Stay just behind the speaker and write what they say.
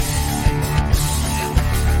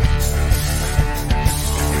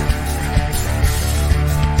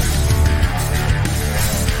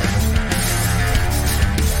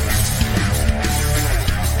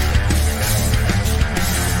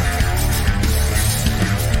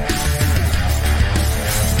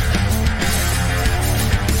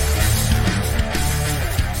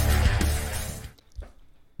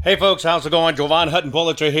Hey folks, how's it going? Jovan Hutton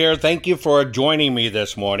Pulitzer here. Thank you for joining me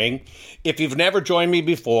this morning. If you've never joined me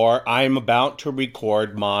before, I'm about to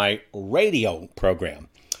record my radio program.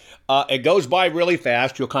 It goes by really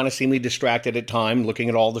fast. You'll kind of see me distracted at times, looking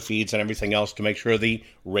at all the feeds and everything else to make sure the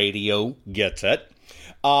radio gets it.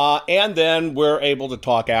 And then we're able to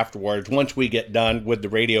talk afterwards once we get done with the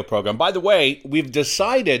radio program. By the way, we've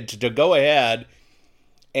decided to go ahead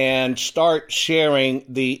and start sharing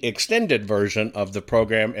the extended version of the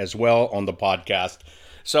program as well on the podcast.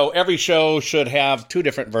 So every show should have two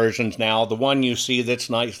different versions now. The one you see that's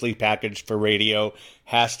nicely packaged for radio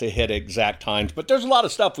has to hit exact times. But there's a lot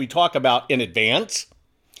of stuff we talk about in advance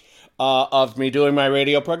of me doing my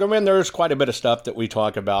radio program. And there's quite a bit of stuff that we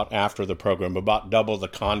talk about after the program, about double the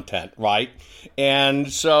content, right? And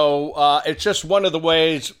so it's just one of the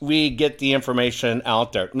ways we get the information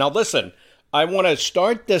out there. Now, listen, I want to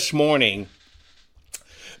start this morning.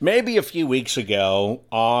 Maybe a few weeks ago,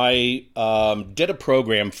 I did a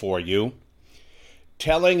program for you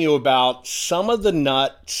telling you about some of the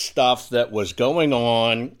nut stuff that was going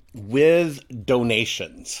on with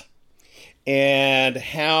donations and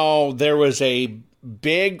how there was a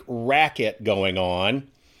big racket going on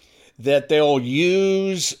that they'll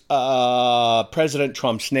use President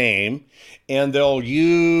Trump's name and they'll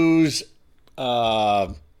use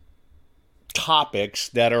topics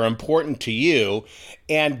that are important to you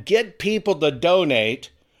and get people to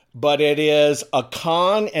donate, but it is a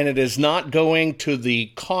con and it is not going to the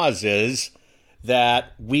causes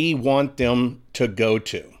that we want them to go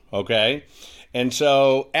to, okay? And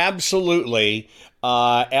so absolutely,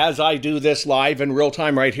 as I do this live in real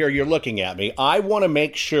time right here, you're looking at me, I want to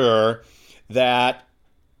make sure that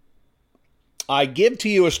I give to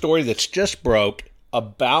you a story that's just broke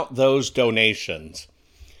about those donations.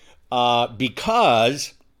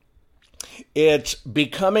 Because it's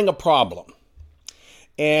becoming a problem.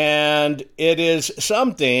 And it is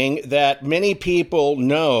something that many people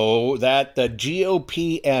know that the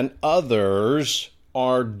GOP and others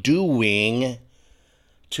are doing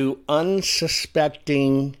to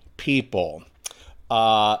unsuspecting people.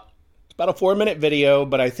 It's about a 4-minute video,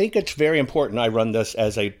 but I think it's very important I run this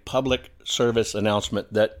as a public service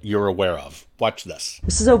announcement that you're aware of. Watch this.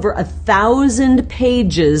 This is over 1,000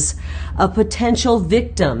 pages of potential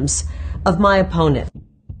victims of my opponent.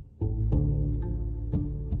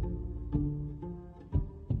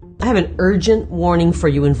 I have an urgent warning for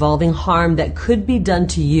you involving harm that could be done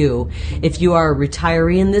to you if you are a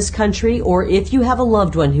retiree in this country or if you have a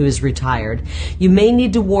loved one who is retired. You may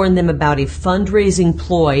need to warn them about a fundraising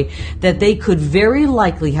ploy that they could very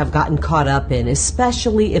likely have gotten caught up in,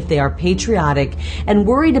 especially if they are patriotic and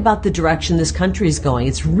worried about the direction this country is going.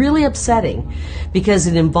 It's really upsetting because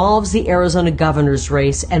it involves the Arizona governor's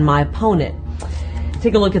race and my opponent.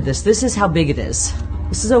 Take a look at this. This is how big it is.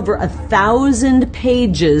 This is over 1,000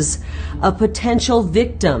 pages of potential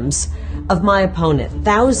victims of my opponent.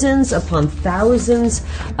 Thousands upon thousands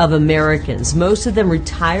of Americans, most of them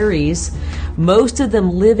retirees, most of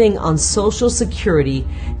them living on Social Security,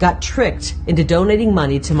 got tricked into donating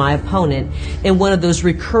money to my opponent in one of those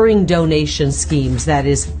recurring donation schemes that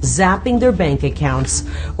is zapping their bank accounts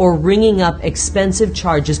or ringing up expensive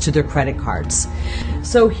charges to their credit cards.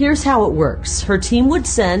 So here's how it works. Her team would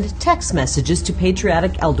send text messages to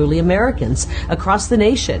patriotic elderly Americans across the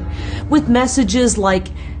nation with messages like,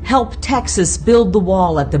 help Texas build the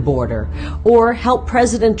wall at the border, or help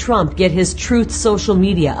President Trump get his Truth social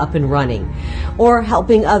media up and running, or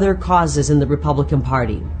helping other causes in the Republican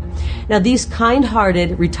Party. Now, these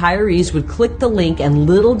kind-hearted retirees would click the link, and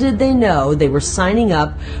little did they know they were signing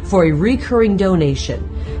up for a recurring donation.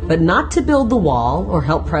 But not to build the wall or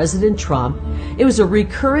help President Trump. It was a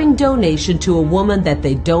recurring donation to a woman that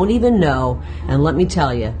they don't even know, and let me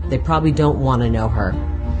tell you, they probably don't want to know her.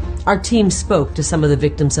 Our team spoke to some of the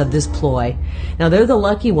victims of this ploy. Now, they're the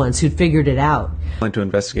lucky ones who'd figured it out. Going to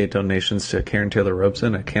investigate donations to Karen Taylor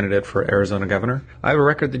Robeson, a candidate for Arizona governor. I have a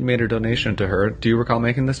record that you made a donation to her. Do you recall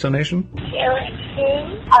making this donation?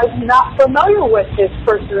 I'm not familiar with this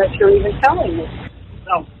person that you're even telling me.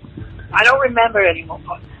 No, I don't remember anymore.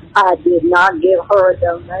 I did not give her a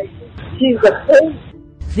donation. She's a pig.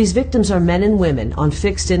 These victims are men and women on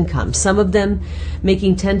fixed income, some of them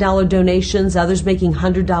making $10 donations, others making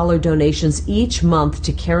 $100 donations each month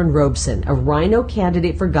to Karen Robeson, a rhino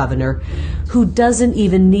candidate for governor who doesn't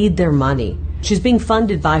even need their money. She's being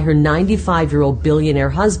funded by her 95-year-old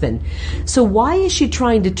billionaire husband. So why is she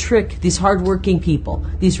trying to trick these hardworking people,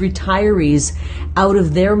 these retirees, out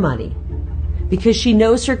of their money? Because she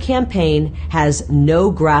knows her campaign has no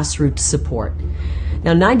grassroots support.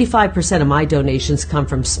 Now, 95% of my donations come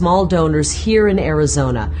from small donors here in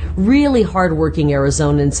Arizona, really hardworking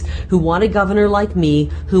Arizonans who want a governor like me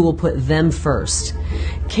who will put them first.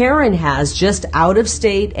 Karen has just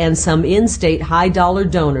out-of-state and some in-state high-dollar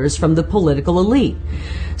donors from the political elite.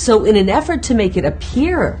 So in an effort to make it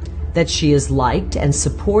appear that she is liked and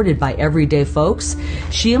supported by everyday folks,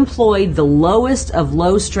 she employed the lowest of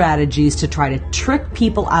low strategies to try to trick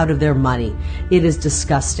people out of their money. It is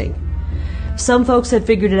disgusting. Some folks have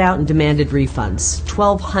figured it out and demanded refunds.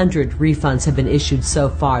 1,200 refunds have been issued so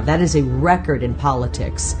far. That is a record in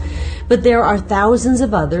politics. But there are thousands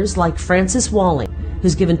of others, like Frances Walling,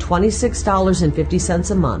 who's given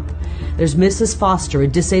 $26.50 a month. There's Mrs. Foster, a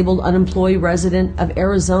disabled unemployed resident of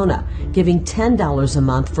Arizona, giving $10 a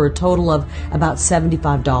month for a total of about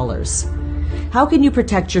 $75. How can you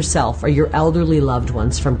protect yourself or your elderly loved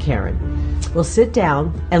ones from Karen? Well, sit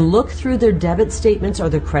down and look through their debit statements or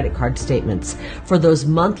their credit card statements for those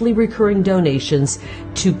monthly recurring donations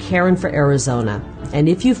to Karen for Arizona. And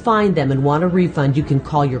if you find them and want a refund, you can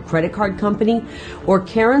call your credit card company or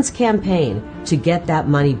Karen's campaign to get that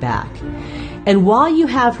money back. And while you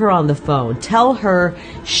have her on the phone, tell her,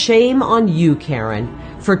 shame on you, Karen,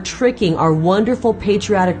 for tricking our wonderful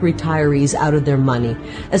patriotic retirees out of their money,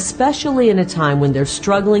 especially in a time when they're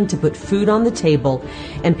struggling to put food on the table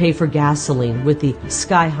and pay for gasoline with the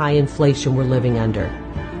sky-high inflation we're living under.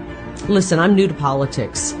 Listen, I'm new to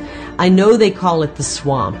politics. I know they call it the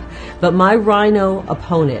swamp, but my rhino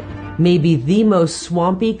opponent may be the most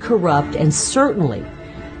swampy, corrupt, and certainly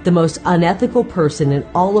the most unethical person in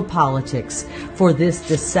all of politics for this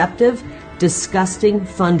deceptive, disgusting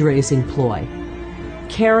fundraising ploy.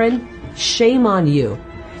 Karen, shame on you.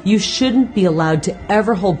 You shouldn't be allowed to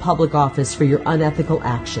ever hold public office for your unethical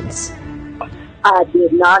actions. I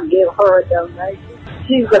did not give her a donation.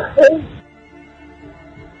 She's a thief.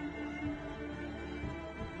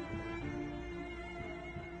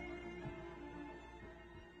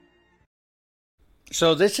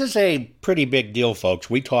 So this is a pretty big deal, folks.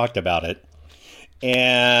 We talked about it.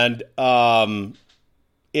 And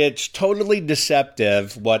it's totally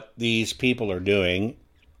deceptive what these people are doing.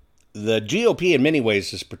 The GOP in many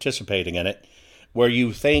ways is participating in it, where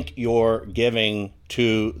you think you're giving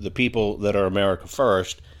to the people that are America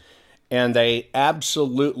first, and they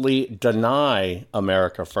absolutely deny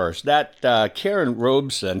America first. That Karen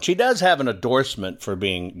Robeson, she does have an endorsement for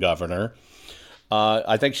being governor.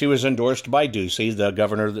 I think she was endorsed by Ducey, the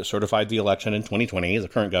governor that certified the election in 2020, the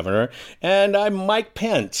current governor, and Mike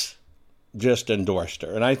Pence just endorsed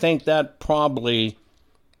her. And I think that probably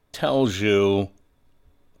tells you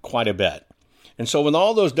quite a bit. And so when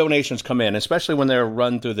all those donations come in, especially when they're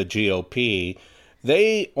run through the GOP,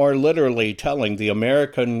 they are literally telling the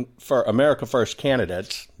America First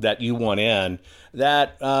candidates that you want in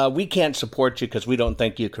that we can't support you because we don't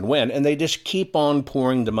think you can win. And they just keep on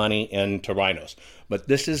pouring the money into rhinos. But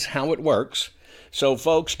this is how it works. So,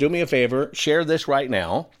 folks, do me a favor. Share this right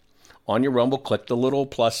now. On your Rumble, click the little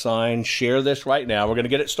plus sign. Share this right now. We're going to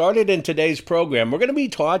get it started in today's program. We're going to be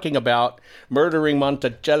talking about murdering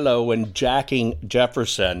Monticello and jacking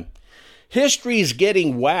Jefferson. History's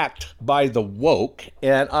getting whacked by the woke,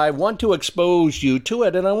 and I want to expose you to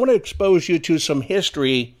it, and I want to expose you to some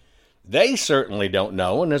history they certainly don't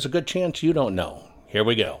know, and there's a good chance you don't know. Here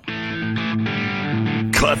we go.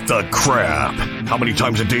 Cut the crap. How many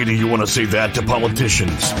times a day do you want to say that to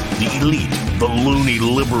politicians, the elite, the loony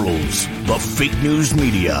liberals, the fake news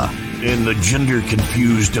media, and the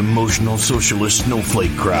gender-confused, emotional socialist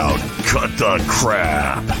snowflake crowd? Cut the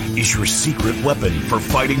crap is your secret weapon for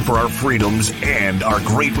fighting for our freedoms and our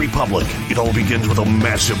great republic. It all begins with a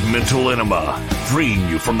massive mental enema, freeing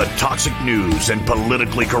you from the toxic news and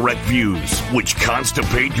politically correct views, which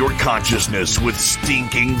constipate your consciousness with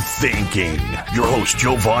stinking thinking. Your host,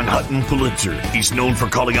 Joe Von Hutton Pulitzer. He's known for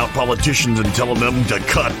calling out politicians and telling them to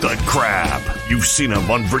cut the crap. You've seen him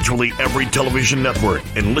on virtually every television network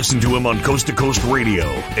and listened to him on Coast to Coast Radio.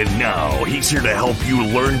 And now he's here to help you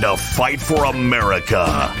learn to fight for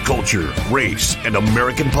America. Culture, race, and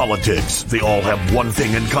American politics. They all have one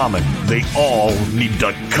thing in common. They all need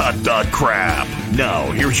to cut the crap.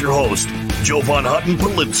 Now, here's your host, Joe Von Hutton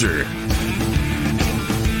Pulitzer.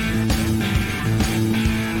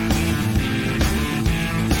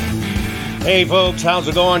 Hey, folks, how's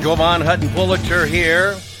it going? Joe Von Hutton Pulitzer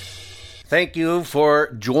here. Thank you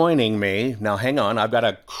for joining me. Now, hang on. I've got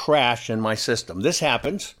a crash in my system. This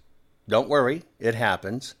happens. Don't worry. It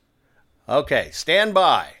happens. Okay, stand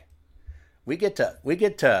by. We get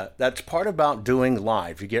to, that's part about doing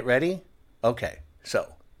live. You get ready? Okay,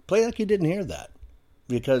 so play like you didn't hear that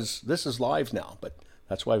because this is live now, but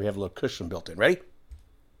that's why we have a little cushion built in. Ready?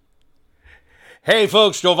 Hey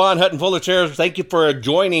folks, Jovan Hutton Pulitzer. Thank you for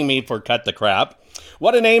joining me for Cut the Crap.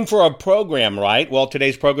 What a name for a program, right? Well,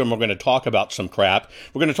 today's program we're going to talk about some crap.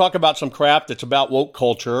 We're going to talk about some crap that's about woke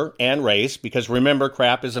culture and race, because remember,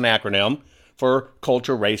 crap is an acronym for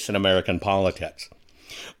culture, race, and American politics.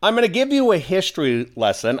 I'm going to give you a history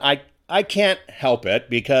lesson. I can't help it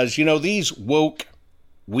because, you know, these woke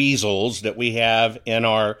weasels that we have in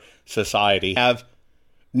our society have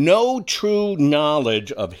no true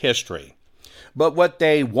knowledge of history. But what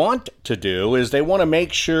they want to do is they want to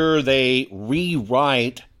make sure they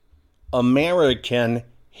rewrite American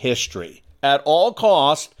history. At all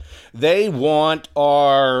costs, they want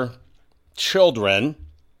our children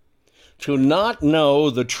to not know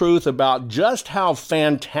the truth about just how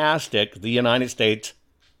fantastic the United States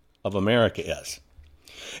of America is.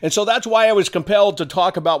 And so that's why I was compelled to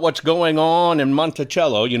talk about what's going on in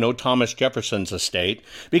Monticello, you know, Thomas Jefferson's estate,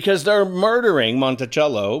 because they're murdering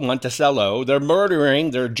Monticello,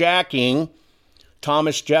 they're jacking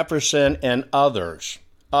Thomas Jefferson and others.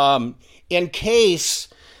 In case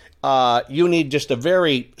you need just a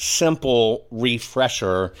very simple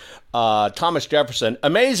refresher, Thomas Jefferson,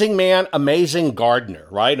 amazing man, amazing gardener,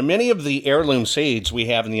 right? Many of the heirloom seeds we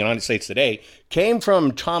have in the United States today came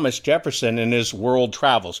from Thomas Jefferson in his world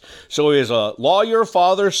travels. So he is a lawyer,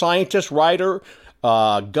 father, scientist, writer,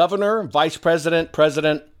 governor, vice president,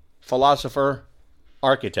 president, philosopher,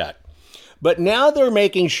 architect. But now they're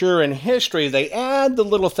making sure in history they add the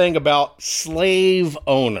little thing about slave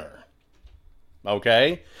owner.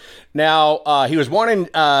 Okay? Now, he was born in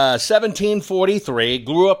 1743,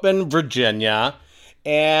 grew up in Virginia,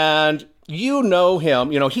 and you know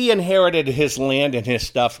him. You know, he inherited his land and his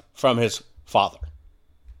stuff from his father.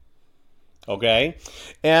 Okay?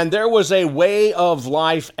 And there was a way of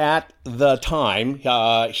life at the time.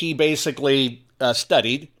 He basically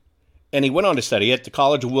studied, and he went on to study at the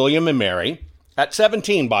College of William and Mary, at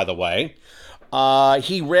 17, by the way.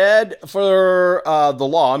 He read for the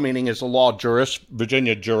law, meaning as a law jurist,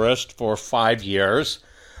 Virginia jurist, for 5 years.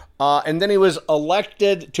 And then he was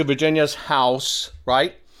elected to Virginia's House,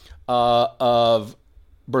 right, of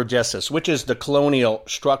Burgesses, which is the colonial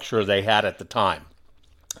structure they had at the time.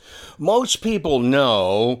 Most people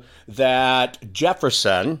know that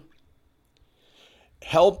Jefferson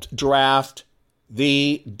helped draft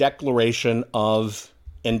the Declaration of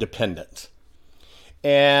Independence.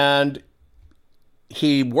 And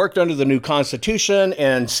he worked under the new Constitution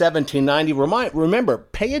in 1790. Remember,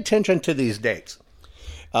 pay attention to these dates.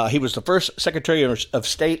 He was the first Secretary of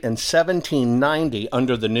State in 1790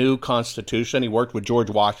 under the new Constitution. He worked with George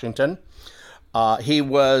Washington. He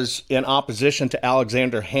was in opposition to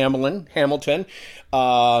Alexander Hamilton.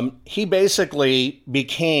 He basically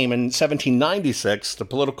became, in 1796, the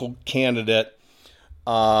political candidate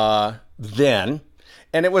then.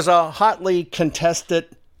 And it was a hotly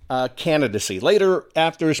contested candidacy. Later,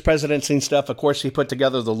 after his presidency and stuff, of course, he put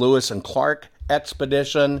together the Lewis and Clark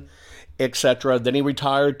expedition, etc. Then he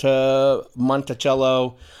retired to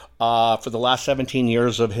Monticello for the last 17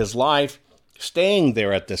 years of his life, staying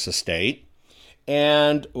there at this estate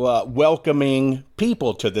and welcoming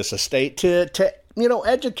people to this estate to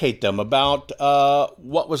educate them about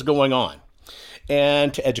what was going on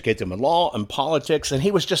and to educate them in law and politics. And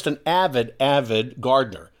he was just an avid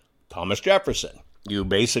gardener. Thomas Jefferson. You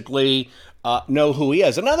basically know who he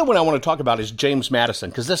is. Another one I want to talk about is James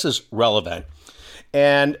Madison, because this is relevant.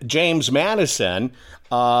 And James Madison,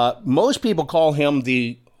 most people call him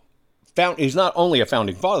he's not only a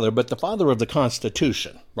founding father, but the father of the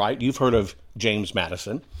Constitution, right? You've heard of James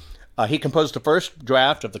Madison. He composed the first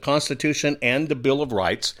draft of the Constitution and the Bill of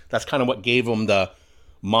Rights. That's kind of what gave him the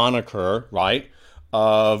moniker, right,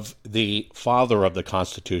 of the father of the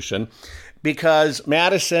Constitution. Because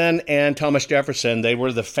Madison and Thomas Jefferson, they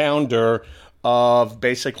were the founder of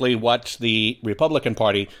basically what's the Republican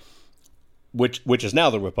Party, which is now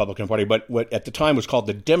the Republican Party, but what at the time was called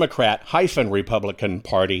the Democrat-Republican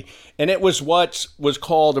Party. And it was what was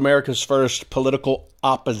called America's first political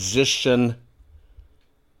opposition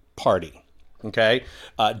party. Okay?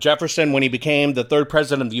 Jefferson, when he became the third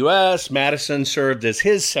president of the U.S., Madison served as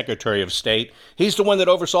his Secretary of State. He's the one that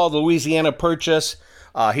oversaw the Louisiana Purchase.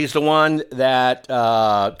 He's the one that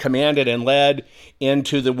commanded and led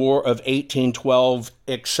into the War of 1812,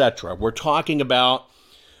 etc. We're talking about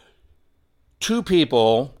two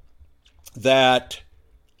people that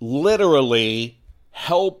literally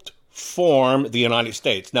helped form the United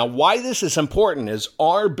States. Now, why this is important is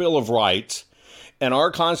our Bill of Rights and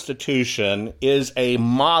our Constitution is a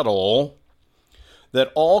model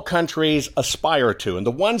that all countries aspire to. And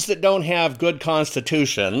the ones that don't have good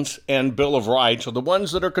constitutions and Bill of Rights are the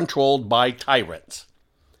ones that are controlled by tyrants.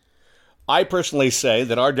 I personally say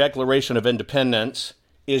that our Declaration of Independence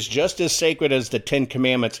is just as sacred as the Ten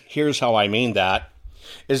Commandments. Here's how I mean that,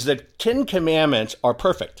 is the Ten Commandments are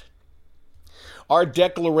perfect. Our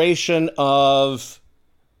Declaration of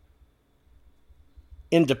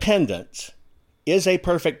Independence is a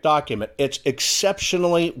perfect document. It's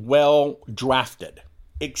exceptionally well drafted,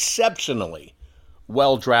 and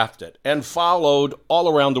followed all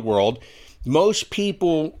around the world. Most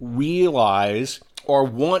people realize or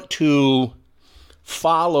want to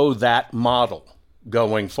follow that model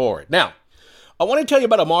going forward. Now, I want to tell you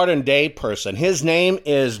about a modern day person. His name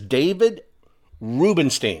is David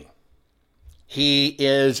Rubenstein. He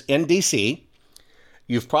is in D.C.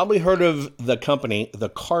 You've probably heard of the company, the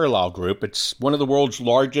Carlyle Group. It's one of the world's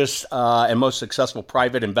largest and most successful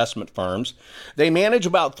private investment firms. They manage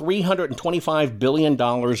about $325 billion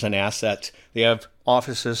in assets. They have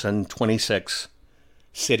offices in 26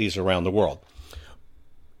 cities around the world.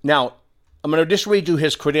 Now, I'm going to just read you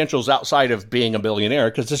his credentials outside of being a billionaire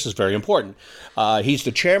because this is very important. He's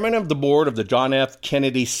the chairman of the board of the John F.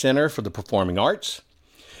 Kennedy Center for the Performing Arts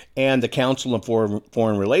and the Council on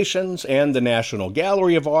Foreign Relations and the National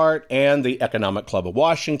Gallery of Art and the Economic Club of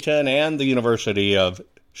Washington and the University of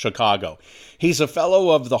Chicago. He's a fellow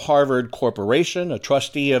of the Harvard Corporation, a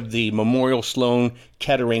trustee of the Memorial Sloan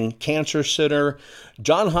Kettering Cancer Center,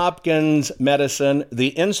 Johns Hopkins Medicine, the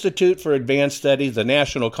Institute for Advanced Studies, the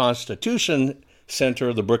National Constitution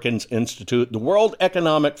Center, the Brookings Institute, the World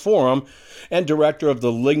Economic Forum, and director of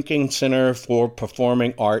the Lincoln Center for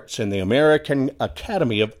Performing Arts and the American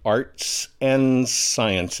Academy of Arts and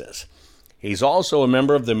Sciences. He's also a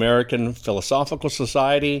member of the American Philosophical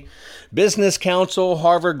Society, Business Council,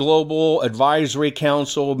 Harvard Global Advisory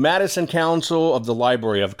Council, Madison Council of the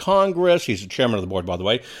Library of Congress. He's the chairman of the board, by the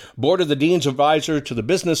way. Board of the Dean's Advisor to the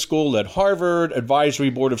Business School at Harvard, Advisory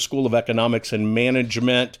Board of School of Economics and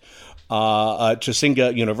Management to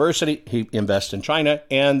Tsinghua University. He invests in China.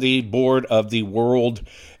 And the board of the World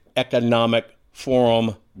Economic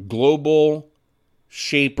Forum Global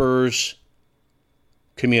Shapers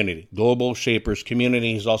Community. Global Shapers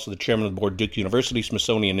Community. He's also the chairman of the board, Duke University,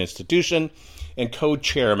 Smithsonian Institution, and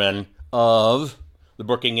co-chairman of the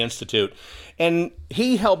Brookings Institute. And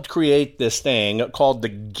he helped create this thing called the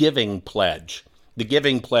Giving Pledge. The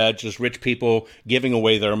Giving Pledge is rich people giving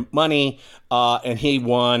away their money, and he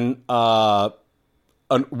won a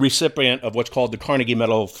recipient of what's called the Carnegie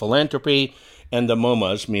Medal of Philanthropy and the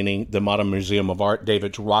MoMA's, meaning the Modern Museum of Art,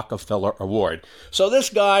 David Rockefeller Award. So this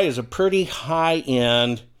guy is a pretty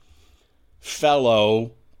high-end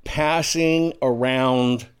fellow passing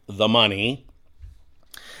around the money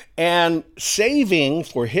and saving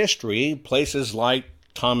for history places like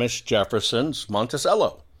Thomas Jefferson's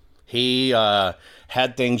Monticello. He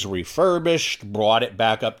had things refurbished, brought it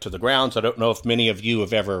back up to the grounds. I don't know if many of you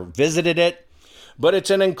have ever visited it, but it's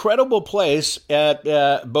an incredible place at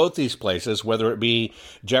both these places, whether it be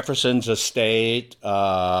Jefferson's estate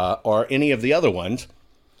or any of the other ones.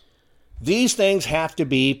 These things have to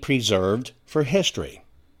be preserved for history.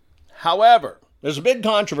 However, there's a big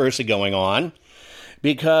controversy going on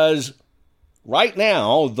because right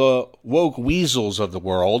now, the woke weasels of the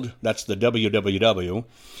world, that's the WWW,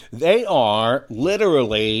 they are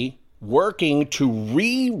literally working to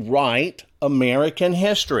rewrite American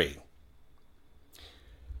history.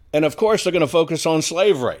 And of course, they're going to focus on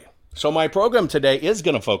slavery. So my program today is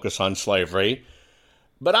going to focus on slavery,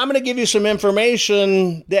 but I'm going to give you some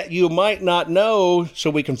information that you might not know so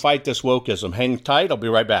we can fight this wokeism. Hang tight. I'll be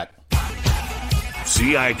right back.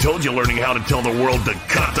 See, I told you learning how to tell the world to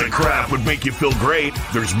cut the crap would make you feel great.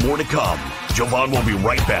 There's more to come. Jovan will be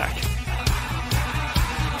right back.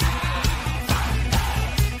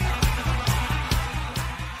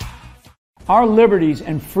 Our liberties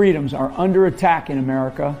and freedoms are under attack in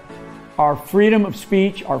America. Our freedom of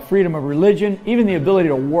speech, our freedom of religion, even the ability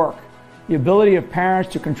to work, the ability of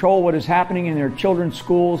parents to control what is happening in their children's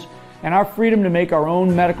schools, and our freedom to make our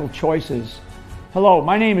own medical choices. Hello,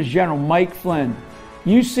 my name is General Mike Flynn.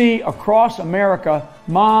 You see across America,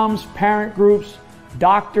 moms, parent groups,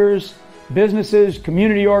 doctors, businesses,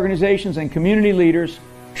 community organizations, and community leaders,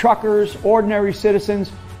 truckers, ordinary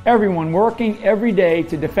citizens, everyone working every day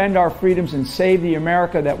to defend our freedoms and save the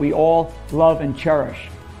America that we all love and cherish.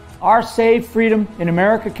 Our Save Freedom in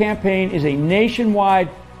America campaign is a nationwide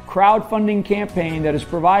crowdfunding campaign that is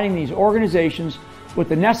providing these organizations with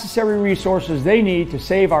the necessary resources they need to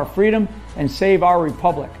save our freedom and save our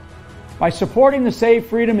republic. By supporting the Save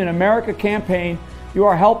Freedom in America campaign, you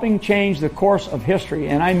are helping change the course of history,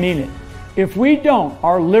 and I mean it. If we don't,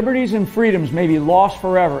 our liberties and freedoms may be lost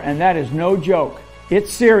forever, and that is no joke.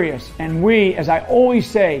 It's serious, and we, as I always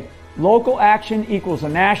say, Local action equals a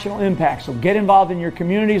national impact, so get involved in your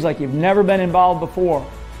communities like you've never been involved before.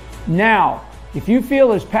 Now, if you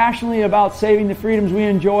feel as passionately about saving the freedoms we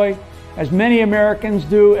enjoy as many Americans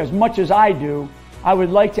do, as much as I do, I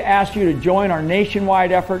would like to ask you to join our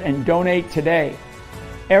nationwide effort and donate today.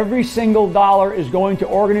 Every single dollar is going to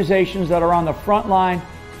organizations that are on the front line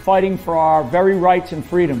fighting for our very rights and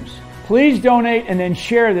freedoms. Please donate and then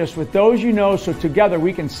share this with those you know so together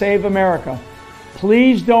we can save America.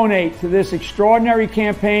 Please donate to this extraordinary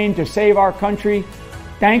campaign to save our country.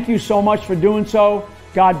 Thank you so much for doing so.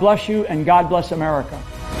 God bless you and God bless America.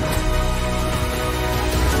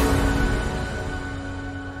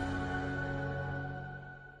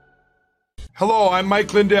 Hello, I'm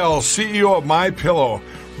Mike Lindell, CEO of MyPillow.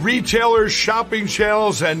 Retailers, shopping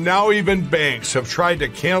channels, and now even banks have tried to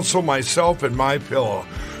cancel myself and MyPillow.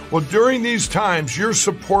 Well, during these times, your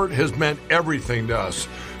support has meant everything to us.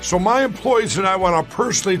 So my employees and I want to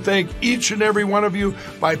personally thank each and every one of you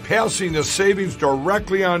by passing the savings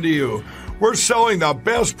directly on to you. We're selling the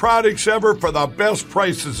best products ever for the best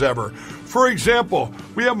prices ever. For example,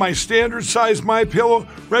 we have my standard size MyPillow,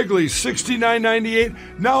 regularly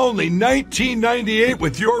 $69.98, now only $19.98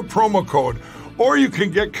 with your promo code. Or you can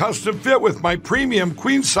get custom fit with my premium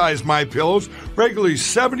queen size MyPillows, regularly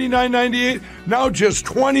 $79.98, now just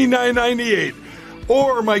 $29.98.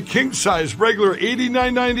 Or my king size, regular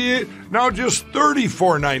 $89.98, now just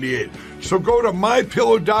 $34.98. So go to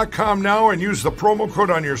mypillow.com now and use the promo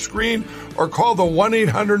code on your screen or call the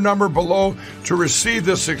 1-800 number below to receive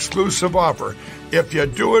this exclusive offer. If you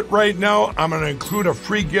do it right now, I'm going to include a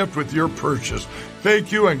free gift with your purchase.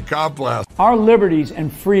 Thank you and God bless. Our liberties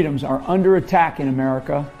and freedoms are under attack in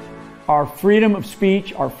America. Our freedom of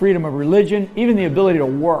speech, our freedom of religion, even the ability to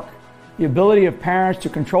work, the ability of parents to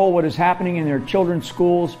control what is happening in their children's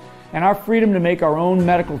schools, and our freedom to make our own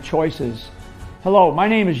medical choices. Hello, my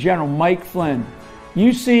name is General Mike Flynn.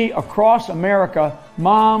 You see across America,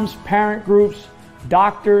 moms, parent groups,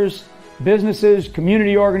 doctors, businesses,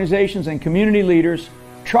 community organizations, and community leaders,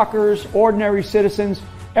 truckers, ordinary citizens,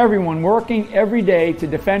 everyone working every day to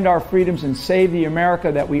defend our freedoms and save the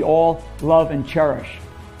America that we all love and cherish.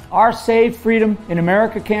 Our Save Freedom in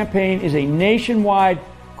America campaign is a nationwide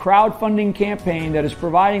crowdfunding campaign that is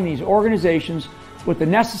providing these organizations with the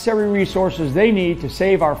necessary resources they need to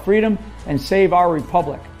save our freedom and save our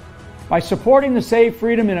republic. By supporting the Save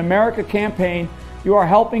Freedom in America campaign, you are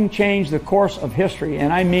helping change the course of history,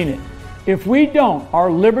 and I mean it. If we don't,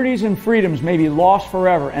 our liberties and freedoms may be lost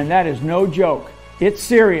forever, and that is no joke. It's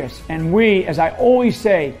serious, and we, as I always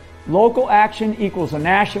say, local action equals a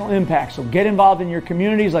national impact, so get involved in your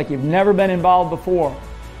communities like you've never been involved before.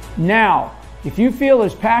 Now, if you feel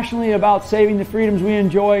as passionately about saving the freedoms we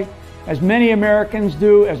enjoy as many Americans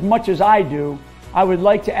do, as much as I do, I would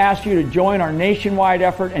like to ask you to join our nationwide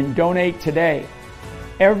effort and donate today.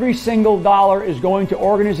 Every single dollar is going to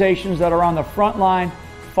organizations that are on the front line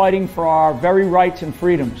fighting for our very rights and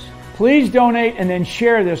freedoms. Please donate and then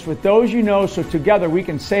share this with those you know so together we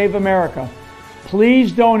can save America.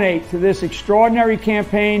 Please donate to this extraordinary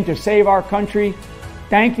campaign to save our country.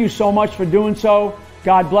 Thank you so much for doing so.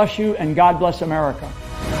 God bless you and God bless America.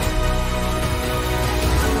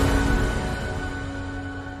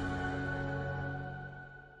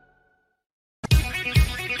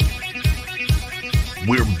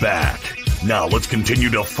 We're back. Now let's continue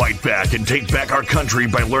to fight back and take back our country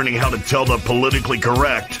by learning how to tell the politically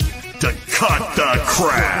correct to cut the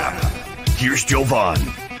crap. Here's Jovan.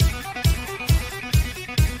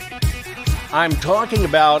 I'm talking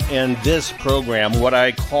about in this program what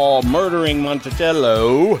I call murdering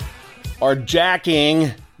Monticello or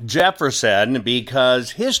jacking Jefferson, because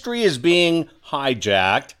history is being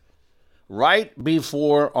hijacked right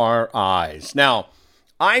before our eyes. Now,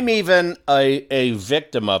 I'm even a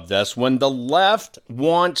victim of this. When the left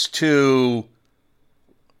wants to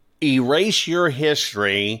erase your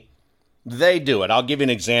history, they do it. I'll give you an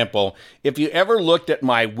example. If you ever looked at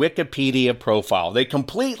my Wikipedia profile, they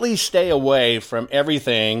completely stay away from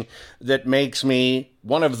everything that makes me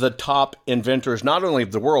one of the top inventors, not only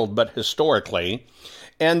of the world, but historically.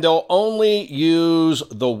 And they'll only use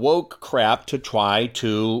the woke crap to try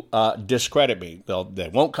to discredit me. They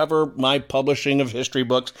won't cover my publishing of history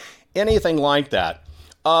books, anything like that.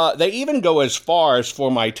 They even go as far as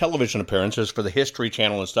for my television appearances for the History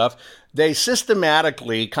Channel and stuff. They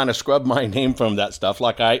systematically kind of scrub my name from that stuff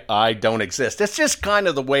like I don't exist. It's just kind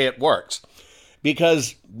of the way it works,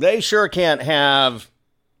 because they sure can't have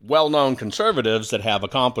well-known conservatives that have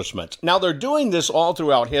accomplishments. Now, they're doing this all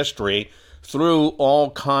throughout history through all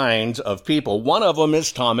kinds of people. One of them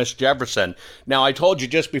is Thomas Jefferson. Now, I told you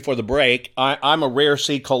just before the break, I'm a rare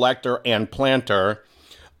seed collector and planter.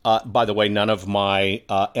 By the way, none of my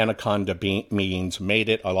Anaconda meetings made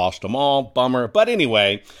it. I lost them all. Bummer. But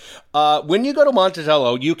anyway, when you go to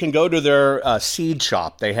Monticello, you can go to their seed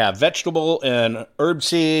shop. They have vegetable and herb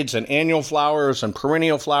seeds and annual flowers and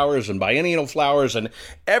perennial flowers and biennial flowers and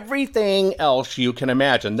everything else you can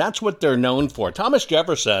imagine. That's what they're known for. Thomas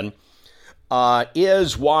Jefferson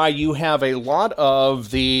is why you have a lot of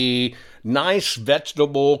the nice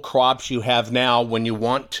vegetable crops you have now when you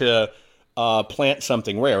want to plant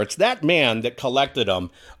something rare. It's that man that collected them.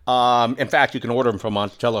 In fact, you can order them from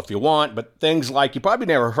Monticello if you want, but things like, you probably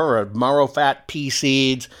never heard of Marrowfat pea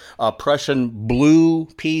seeds, Prussian blue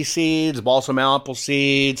pea seeds, balsam apple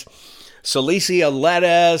seeds, Silesia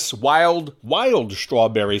lettuce, wild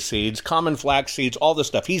strawberry seeds, common flax seeds, all this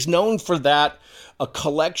stuff. He's known for that, a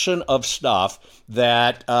collection of stuff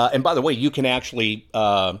that, and by the way, you can actually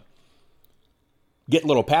get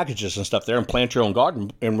little packages and stuff there and plant your own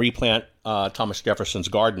garden and replant Thomas Jefferson's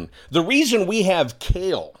garden. The reason we have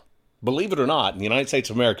kale, believe it or not, in the United States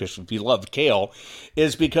of America, if you love kale,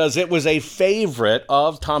 is because it was a favorite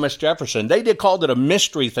of Thomas Jefferson. They called it a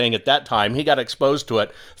mystery thing at that time. He got exposed to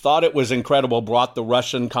it, thought it was incredible, brought the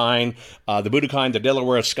Russian kind, the Buddha kind, the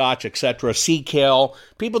Delaware Scotch, etc., sea kale.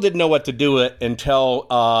 People didn't know what to do with it until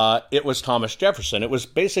it was Thomas Jefferson. It was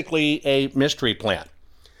basically a mystery plant.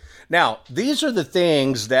 Now, these are the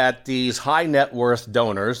things that these high net worth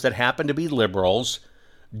donors that happen to be liberals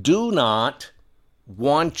do not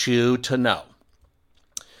want you to know.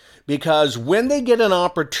 Because when they get an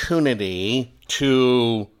opportunity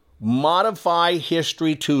to modify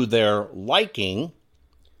history to their liking,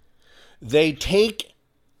 they take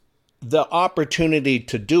the opportunity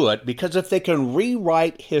to do it, because if they can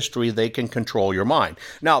rewrite history, they can control your mind.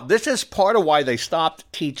 Now, this is part of why they stopped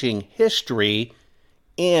teaching history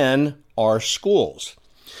in our schools.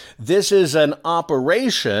 This is an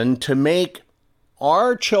operation to make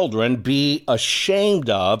our children be ashamed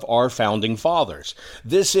of our founding fathers.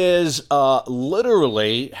 This is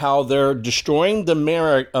literally how they're destroying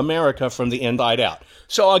the America from the inside out.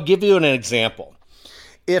 So I'll give you an example.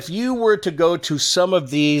 If you were to go to some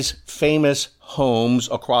of these famous homes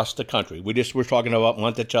across the country, we were talking about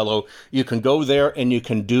Monticello, you can go there and you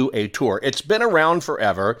can do a tour. It's been around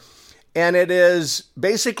forever. And it is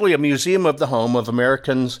basically a museum of the home of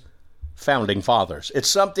Americans' founding fathers. It's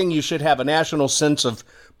something you should have a national sense of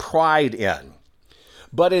pride in.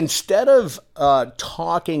 But instead of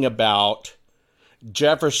talking about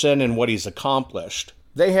Jefferson and what he's accomplished,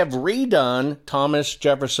 they have redone Thomas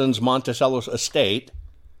Jefferson's Monticello estate.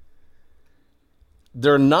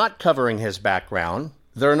 They're not covering his background.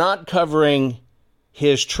 They're not covering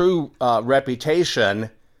his true reputation.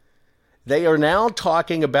 They are now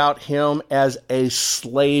talking about him as a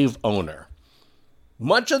slave owner.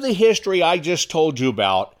 Much of the history I just told you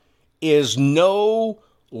about is no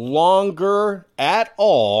longer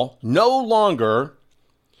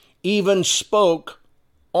even spoke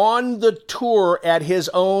on the tour at his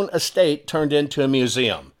own estate turned into a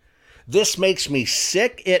museum. This makes me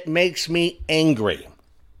sick. It makes me angry.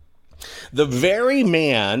 The very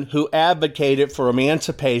man who advocated for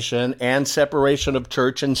emancipation and separation of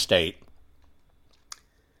church and state,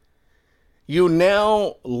 you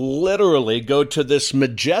now literally go to this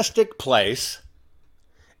majestic place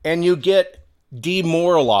and you get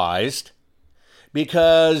demoralized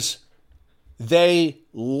because they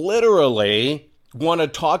literally want to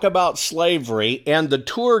talk about slavery, and the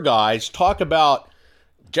tour guides talk about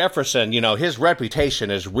Jefferson. His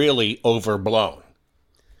reputation is really overblown.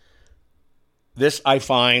 This I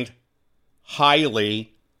find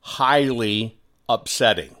highly, highly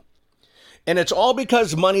upsetting. And it's all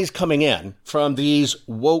because money's coming in from these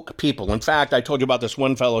woke people. In fact, I told you about this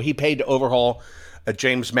one fellow. He paid to overhaul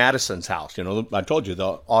James Madison's house. I told you,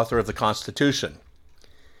 the author of the Constitution.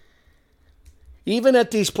 Even at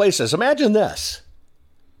these places, imagine this.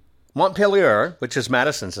 Montpelier, which is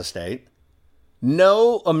Madison's estate,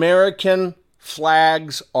 no American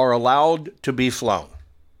flags are allowed to be flown.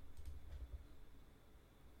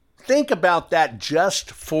 Think about that just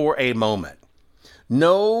for a moment.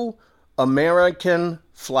 No American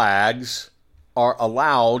flags are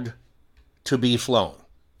allowed to be flown.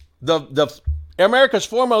 The America's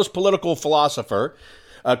foremost political philosopher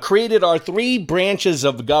created our three branches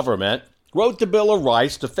of government, wrote the Bill of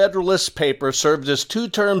Rights. The Federalist Papers served as 2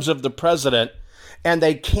 terms of the president, and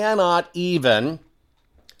they cannot even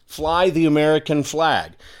fly the American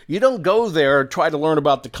flag. You don't go there and try to learn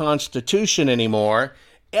about the Constitution anymore.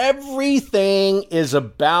 Everything is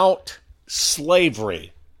about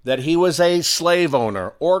slavery, that he was a slave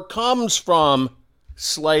owner or comes from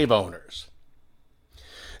slave owners.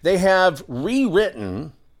 They have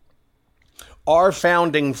rewritten our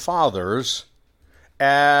founding fathers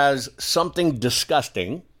as something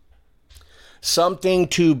disgusting, something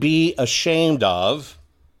to be ashamed of.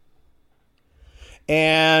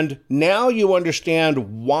 And now you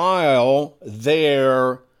understand why they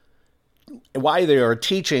are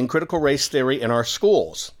teaching critical race theory in our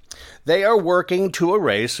schools. They are working to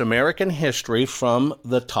erase American history from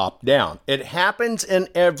the top down. It happens in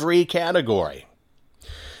every category.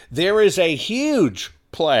 There is a huge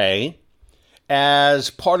play as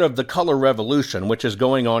part of the color revolution, which is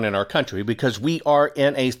going on in our country, because we are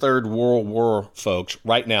in a third world war, folks,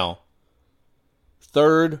 right now.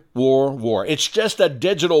 Third World War. It's just a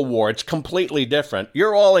digital war. It's completely different.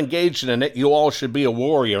 You're all engaged in it. You all should be a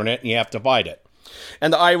warrior in it, and you have to fight it.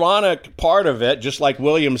 And the ironic part of it, just like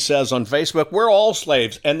William says on Facebook, we're all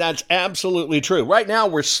slaves, and that's absolutely true. Right now,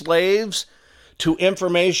 we're slaves to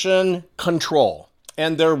information control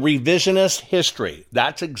and their revisionist history.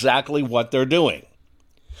 That's exactly what they're doing.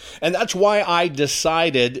 And that's why I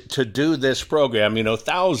decided to do this program. You know,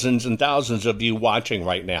 thousands and thousands of you watching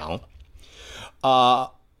right now.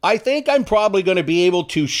 I think I'm probably going to be able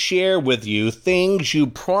to share with you things you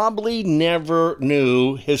probably never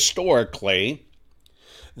knew historically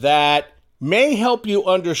that may help you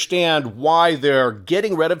understand why they're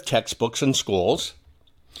getting rid of textbooks in schools,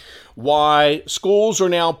 why schools are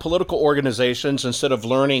now political organizations instead of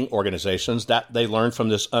learning organizations that they learn from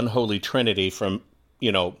this unholy trinity from,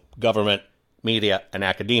 government, media, and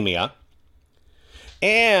academia.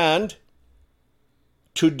 And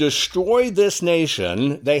to destroy this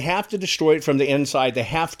nation, they have to destroy it from the inside. They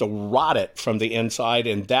have to rot it from the inside,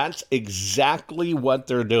 and that's exactly what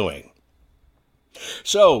they're doing.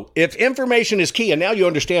 So, if information is key, and now you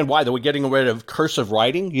understand why they were getting rid of cursive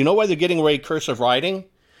writing. You know why they're getting rid of cursive writing?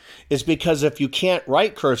 Is because if you can't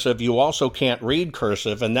write cursive, you also can't read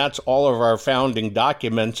cursive, and that's all of our founding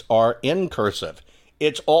documents are in cursive.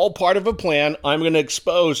 It's all part of a plan I'm going to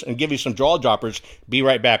expose and give you some jaw droppers. Be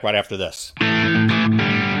right back right after this.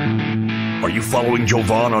 Are you following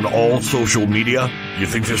Jovan on all social media? You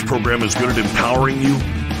think this program is good at empowering you?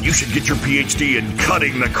 You should get your PhD in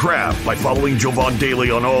cutting the crap by following Jovan daily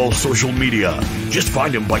on all social media. Just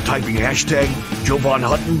find him by typing hashtag Jovan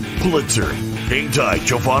Hutton Pulitzer. Hang tight,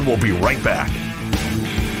 Jovan will be right back.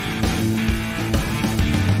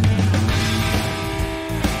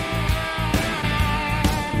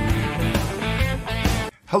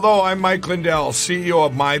 Hello, I'm Mike Lindell, CEO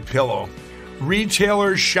of MyPillow.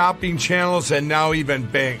 Retailers, shopping channels, and now even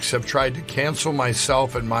banks have tried to cancel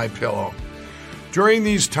myself and MyPillow. During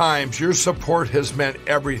these times, your support has meant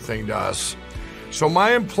everything to us. So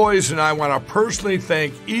my employees and I want to personally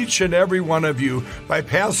thank each and every one of you by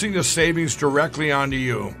passing the savings directly on to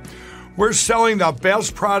you. We're selling the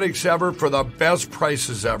best products ever for the best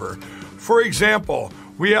prices ever. For example,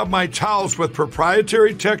 we have my towels with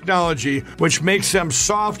proprietary technology, which makes them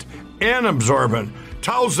soft and absorbent.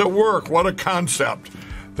 Towels that work, what a concept.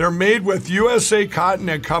 They're made with USA cotton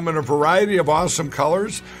and come in a variety of awesome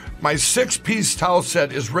colors. My 6-piece towel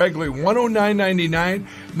set is regularly $109.99,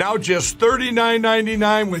 now just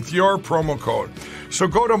 $39.99 with your promo code. So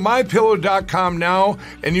go to MyPillow.com now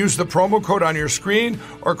and use the promo code on your screen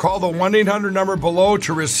or call the 1-800 number below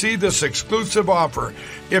to receive this exclusive offer.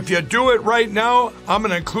 If you do it right now, I'm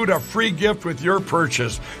going to include a free gift with your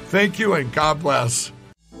purchase. Thank you and God bless.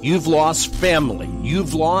 You've lost family.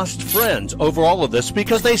 You've lost friends over all of this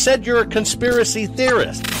because they said you're a conspiracy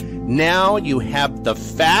theorist. Now you have the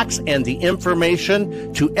facts and the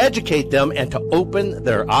information to educate them and to open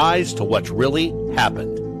their eyes to what's really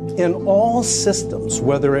happened. In all systems,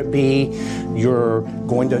 whether it be you're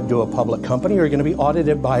going to do a public company or you're going to be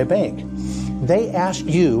audited by a bank, they ask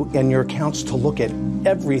you and your accounts to look at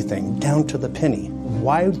everything down to the penny.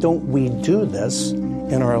 Why don't we do this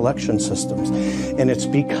in our election systems? And it's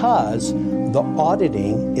because the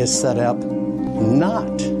auditing is set up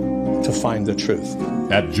not to find the truth.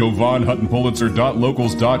 At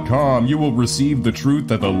JovanHuttonPulitzer.locals.com, you will receive the truth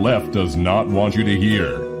that the left does not want you to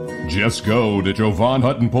hear. Just go to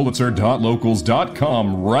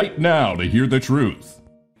JovanHuttonPulitzer.locals.com right now to hear the truth.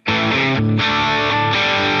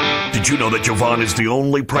 Did you know that Jovan is the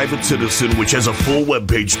only private citizen which has a full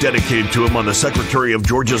webpage dedicated to him on the Secretary of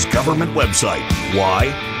Georgia's government website?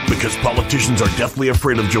 Why? Because politicians are deathly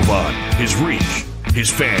afraid of Jovan, his reach, his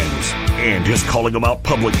fans, and his calling them out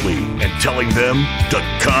publicly and telling them to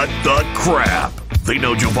cut the crap. They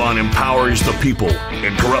know Jovan empowers the people,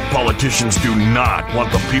 and corrupt politicians do not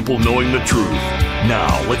want the people knowing the truth.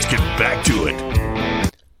 Now, let's get back to it.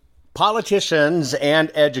 Politicians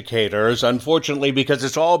and educators, unfortunately, because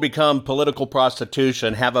it's all become political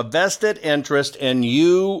prostitution, have a vested interest in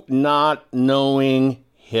you not knowing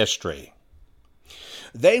history.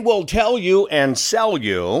 They will tell you and sell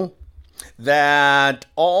you that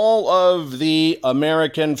all of the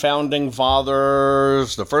American founding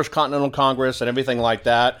fathers, the First Continental Congress, and everything like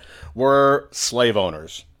that were slave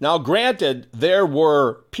owners. Now, granted, there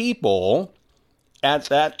were people at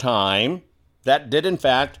that time that did, in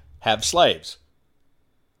fact, have slaves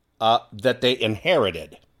that they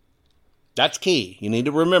inherited. That's key. You need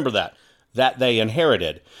to remember that they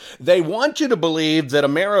inherited. They want you to believe that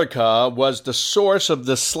America was the source of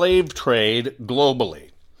the slave trade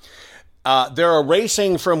globally. They're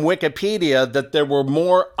erasing from Wikipedia that there were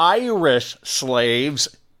more Irish slaves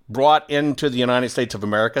brought into the United States of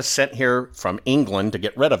America, sent here from England to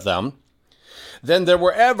get rid of them, than there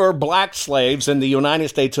were ever black slaves in the United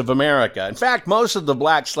States of America. In fact, most of the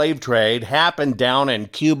black slave trade happened down in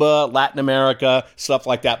Cuba, Latin America, stuff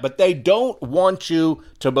like that. But they don't want you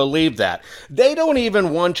to believe that. They don't even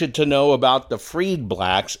want you to know about the freed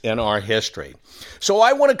blacks in our history. So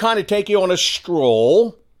I want to kind of take you on a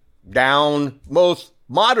stroll down both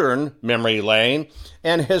modern memory lane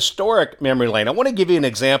and historic memory lane. I want to give you an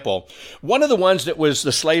example. One of the ones that was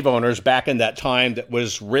the slave owners back in that time that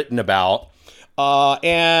was written about, from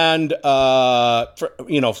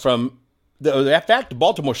the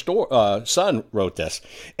Baltimore Sun wrote this.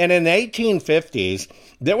 And in the 1850s,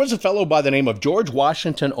 there was a fellow by the name of George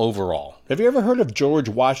Washington Overall. Have you ever heard of George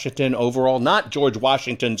Washington Overall? Not George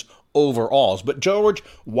Washington's overalls, but George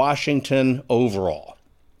Washington Overall.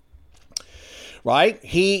 Right?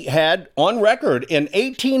 He had, on record, in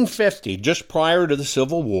 1850, just prior to the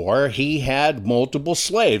Civil War, he had multiple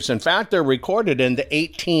slaves. In fact, they're recorded in the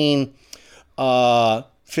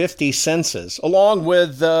 1850 census, along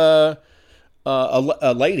with a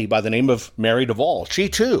lady by the name of Mary Duval. She,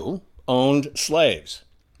 too, owned slaves.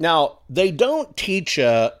 Now, they don't teach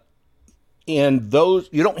you you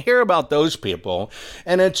don't hear about those people,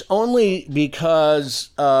 and it's only because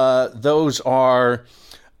those are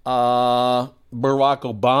Barack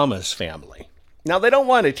Obama's family. Now, they don't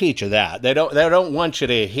want to teach you that. They don't want you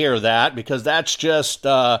to hear that, because that's just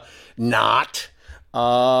not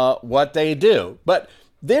what they do. But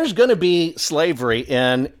there's going to be slavery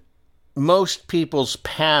in most people's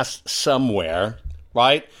past somewhere,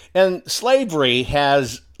 right? And slavery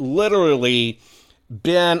has literally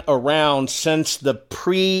been around since the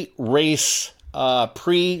pre-race,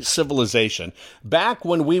 pre-civilization, back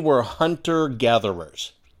when we were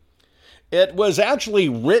hunter-gatherers. It was actually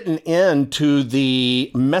written into the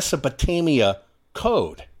Mesopotamia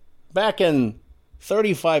Code back in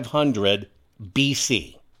 3500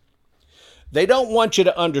 BC. They don't want you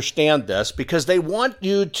to understand this because they want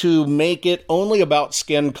you to make it only about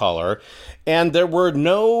skin color, and there were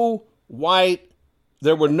no white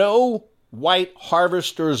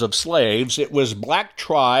harvesters of slaves. It was black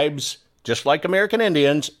tribes, just like American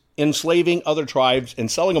Indians, enslaving other tribes and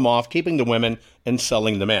selling them off, keeping the women and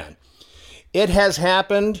selling the men. It has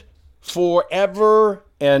happened forever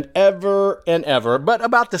and ever and ever. But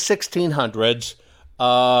about the 1600s,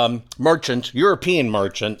 European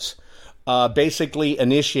merchants, basically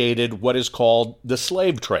initiated what is called the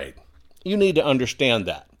slave trade. You need to understand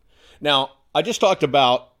that. Now, I just talked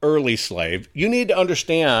about early slave. You need to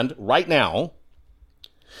understand right now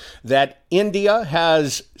that India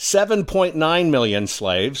has 7.9 million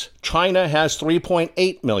slaves, China has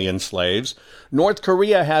 3.8 million slaves, North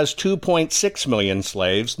Korea has 2.6 million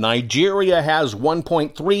slaves, Nigeria has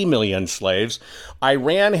 1.3 million slaves,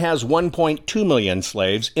 Iran has 1.2 million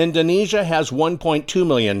slaves, Indonesia has 1.2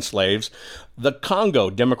 million slaves, the Congo,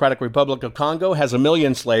 Democratic Republic of Congo, has 1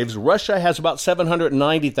 million slaves, Russia has about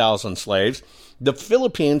 790,000 slaves, the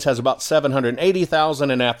Philippines has about 780,000,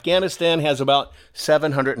 and Afghanistan has about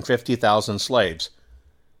 750,000 slaves.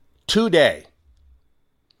 Today,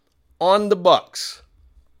 on the books,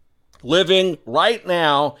 living right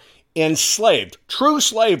now enslaved, true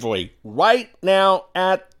slavery, right now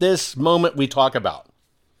at this moment we talk about.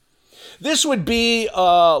 This would be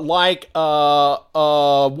like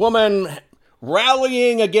a woman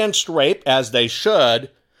rallying against rape, as they should,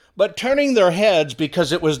 but turning their heads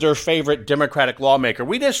because it was their favorite Democratic lawmaker.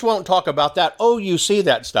 We just won't talk about that. Oh, you see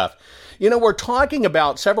that stuff. You know, we're talking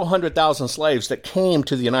about several 100,000 slaves that came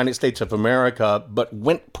to the United States of America, but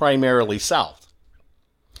went primarily south.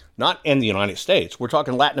 Not in the United States. We're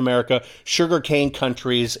talking Latin America, sugarcane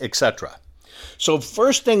countries, etc. So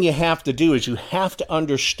first thing you have to do is you have to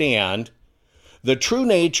understand the true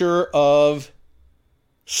nature of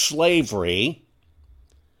slavery,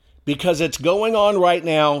 because it's going on right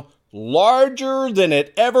now larger than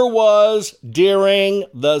it ever was during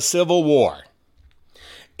the Civil War.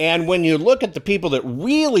 And when you look at the people that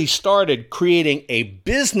really started creating a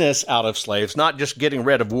business out of slaves, not just getting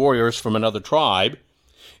rid of warriors from another tribe,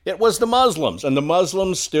 It was the Muslims, and the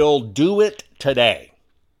Muslims still do it today.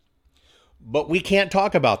 But we can't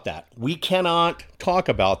talk about that. We cannot talk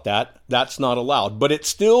about that. That's not allowed. But it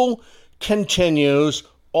still continues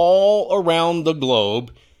all around the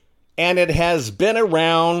globe, and it has been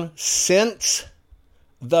around since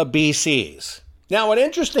the BCs. Now, an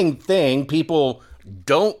interesting thing people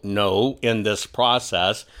don't know in this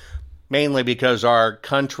process, mainly because our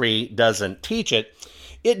country doesn't teach it,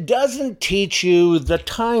 it doesn't teach you the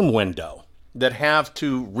time window that have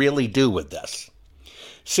to really do with this.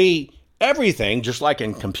 See, everything, just like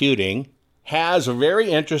in computing, has a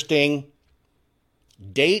very interesting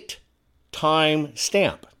date, time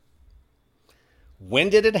stamp. When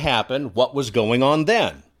did it happen? What was going on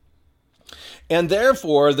then? And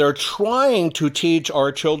therefore, they're trying to teach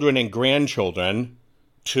our children and grandchildren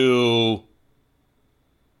to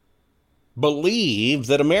believe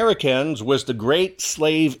that Americans was the great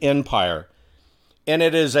slave empire. And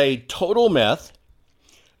it is a total myth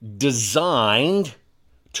designed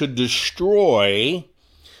to destroy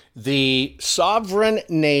the sovereign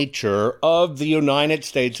nature of the United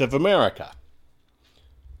States of America.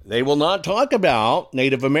 They will not talk about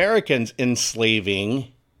Native Americans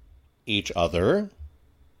enslaving each other,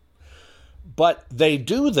 but they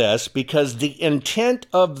do this because the intent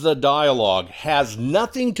of the dialogue has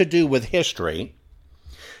nothing to do with history,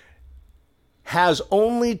 has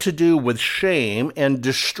only to do with shame and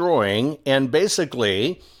destroying, and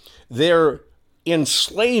basically they're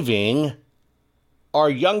enslaving our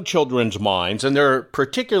young children's minds, and they're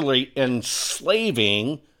particularly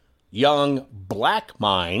enslaving young black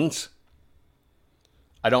minds.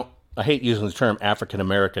 I hate using the term African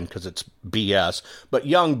American because it's BS, but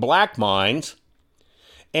young black minds,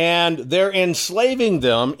 and they're enslaving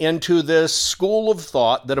them into this school of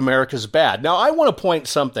thought that America's bad. Now, I want to point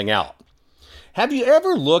something out. Have you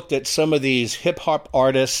ever looked at some of these hip-hop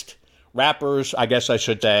artists, rappers, I guess I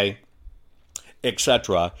should say,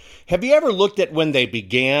 etc.? Have you ever looked at when they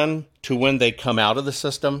began to when they come out of the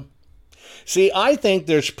system? See, I think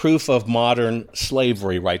there's proof of modern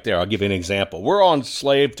slavery right there. I'll give you an example. We're on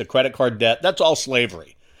slave to credit card debt. That's all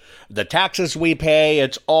slavery. The taxes we pay,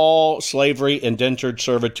 it's all slavery, indentured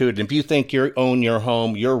servitude. And if you think you own your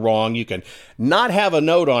home, you're wrong. You can not have a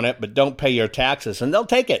note on it, but don't pay your taxes, and they'll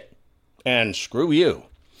take it. And screw you.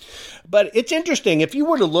 But it's interesting. If you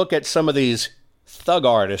were to look at some of these thug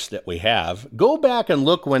artists that we have, go back and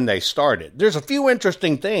look when they started. There's a few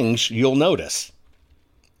interesting things you'll notice.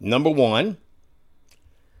 Number one,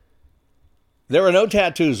 there are no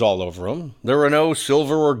tattoos all over them. There are no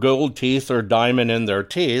silver or gold teeth or diamond in their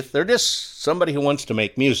teeth. They're just somebody who wants to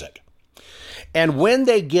make music. And when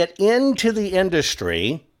they get into the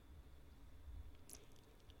industry,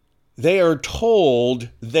 they are told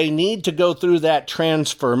they need to go through that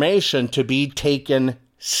transformation to be taken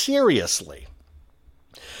seriously.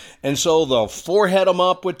 And so they'll forehead them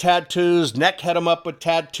up with tattoos, neckhead them up with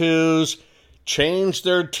tattoos, change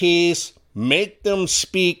their teeth, make them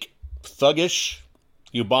speak thuggish,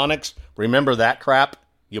 Ebonics. Remember that crap,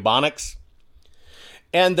 Ebonics?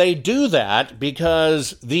 And they do that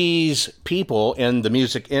because these people in the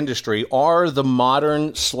music industry are the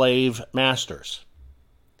modern slave masters.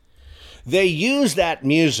 They use that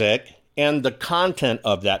music and the content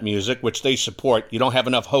of that music, which they support. You don't have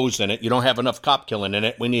enough hoes in it. You don't have enough cop killing in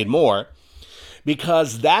it. We need more.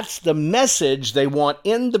 Because that's the message they want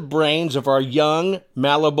in the brains of our young,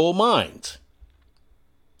 malleable minds.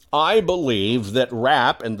 I believe that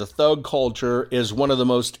rap and the thug culture is one of the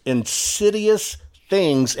most insidious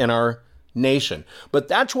things in our nation. But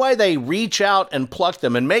that's why they reach out and pluck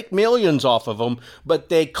them and make millions off of them, but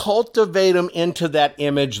they cultivate them into that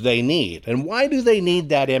image they need. And why do they need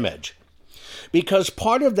that image? Because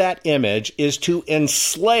part of that image is to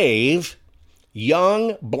enslave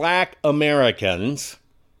young black Americans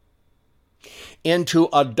into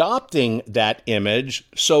adopting that image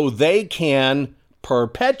so they can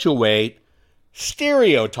perpetuate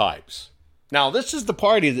stereotypes. Now, this is the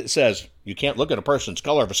party that says you can't look at a person's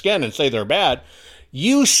color of skin and say they're bad.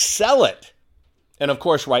 You sell it. And of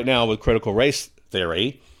course, right now with critical race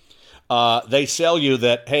theory, they sell you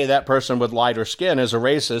that, hey, that person with lighter skin is a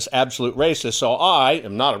racist, absolute racist. So I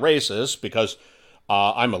am not a racist because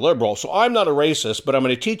I'm a liberal, so I'm not a racist, but I'm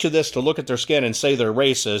going to teach you this to look at their skin and say they're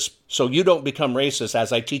racist, so you don't become racist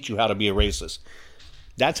as I teach you how to be a racist.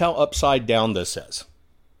 That's how upside down this is.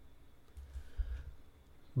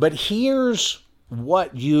 But here's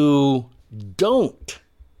what you don't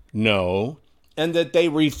know, and that they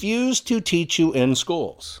refuse to teach you in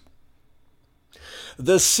schools.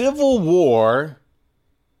 The Civil War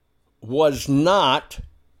was not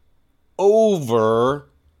over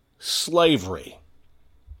slavery.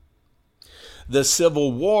 the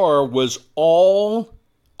Civil War was all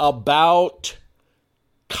about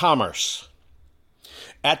commerce.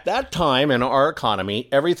 At that time in our economy,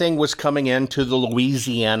 everything was coming into the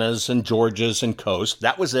Louisianas and Georgias and coast.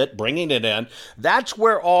 That was it, bringing it in. That's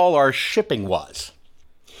where all our shipping was.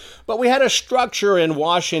 But we had a structure in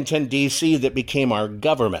Washington, D.C. that became our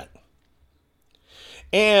government.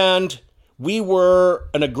 And we were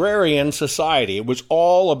an agrarian society. It was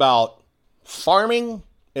all about farming.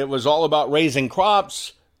 It was all about raising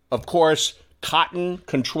crops. Of course, cotton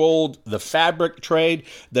controlled the fabric trade.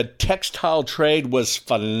 The textile trade was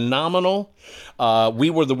phenomenal. We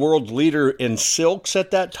were the world leader in silks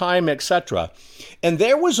at that time, etc. And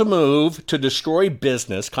there was a move to destroy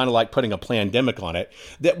business, kind of like putting a pandemic on it,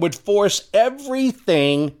 that would force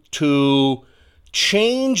everything to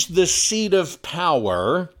change the seat of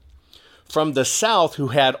power from the South, who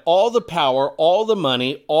had all the power, all the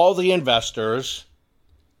money, all the investors,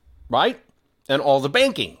 right? And all the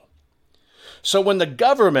banking. So when the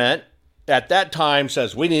government at that time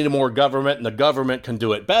says we need more government and the government can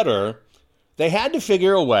do it better, they had to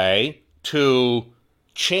figure a way to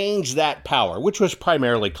change that power, which was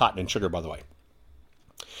primarily cotton and sugar, by the way.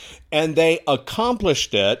 And they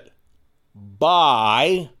accomplished it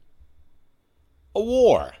by a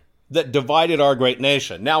war that divided our great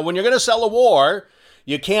nation. Now, when you're going to sell a war,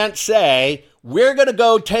 you can't say, we're going to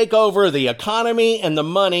go take over the economy and the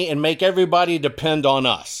money and make everybody depend on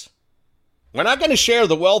us. We're not going to share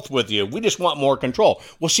the wealth with you. We just want more control.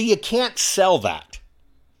 Well, see, you can't sell that.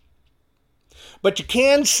 But you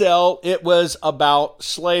can sell it was about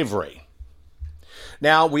slavery.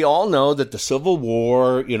 Now, we all know that the Civil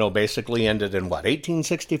War, basically ended in what,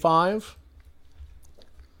 1865?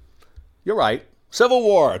 You're right. Civil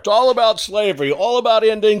War. It's all about slavery, all about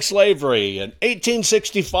ending slavery. In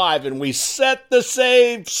 1865, and we set the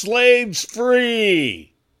slaves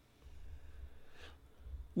free.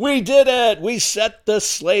 We did it. We set the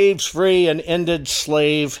slaves free and ended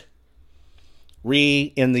slavery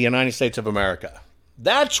in the United States of America.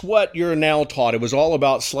 That's what you're now taught. It was all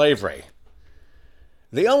about slavery.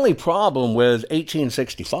 The only problem with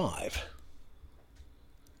 1865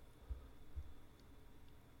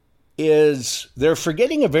 is they're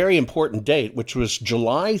forgetting a very important date, which was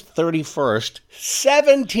July 31st,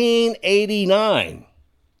 1789.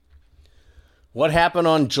 What happened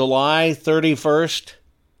on July 31st?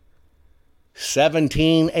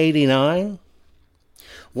 1789.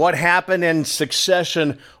 What happened in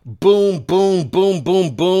succession? Boom, boom, boom,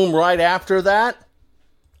 boom, boom, right after that?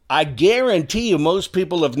 I guarantee you most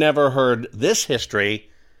people have never heard this history,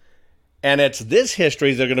 and it's this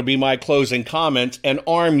history that are going to be my closing comments and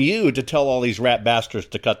arm you to tell all these rat bastards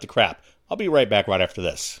to cut the crap. I'll be right back right after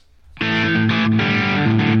this.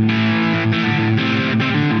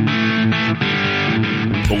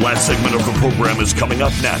 The last segment of the program is coming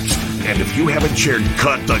up next. And if you haven't shared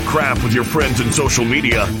Cut the Crap with your friends in social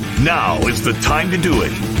media, now is the time to do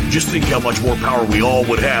it. Just think how much more power we all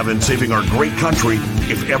would have in saving our great country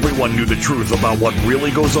if everyone knew the truth about what really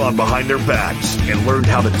goes on behind their backs and learned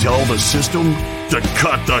how to tell the system to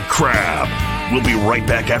cut the crap. We'll be right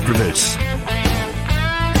back after this.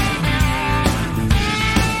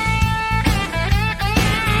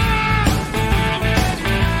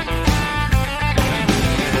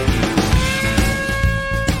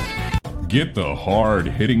 Get the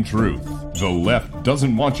hard-hitting truth. The left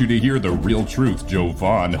doesn't want you to hear the real truth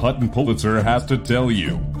Jovan Hutton Pulitzer has to tell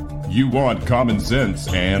you. You want common sense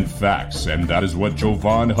and facts, and that is what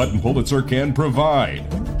Jovan Hutton Pulitzer can provide.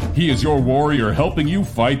 He is your warrior helping you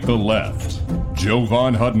fight the left.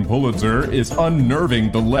 Jovan Hutton Pulitzer is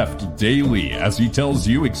unnerving the left daily as he tells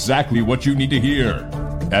you exactly what you need to hear.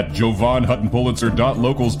 At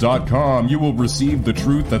JovanHuttonPulitzer.locals.com, you will receive the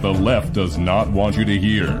truth that the left does not want you to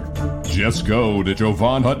hear. Just go to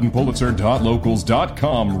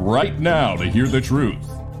JovanHuttonPulitzer.locals.com right now to hear the truth.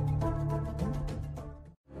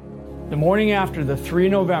 The morning after the 3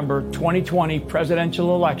 November 2020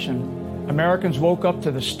 presidential election, Americans woke up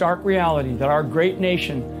to the stark reality that our great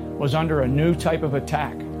nation was under a new type of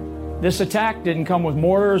attack. This attack didn't come with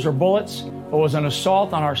mortars or bullets, but was an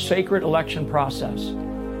assault on our sacred election process.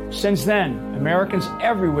 Since then, Americans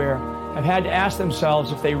everywhere have had to ask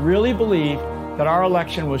themselves if they really believe that our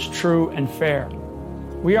election was true and fair.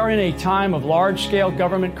 We are in a time of large-scale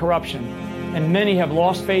government corruption, and many have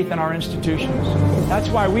lost faith in our institutions. That's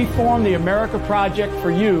why we formed the America Project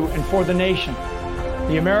for you and for the nation.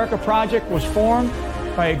 The America Project was formed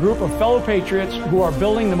by a group of fellow patriots who are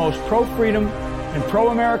building the most pro-freedom and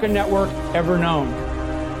pro-America network ever known.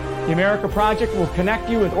 The America Project will connect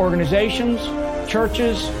you with organizations,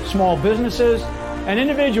 churches, small businesses, and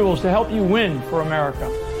individuals to help you win for America.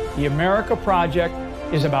 The America Project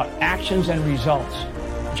is about actions and results.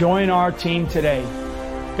 Join our team today.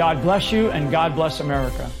 God bless you and God bless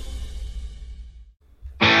America.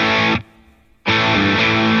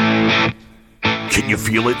 Can you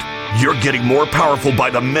feel it? You're getting more powerful by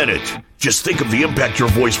the minute. Just think of the impact your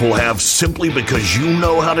voice will have simply because you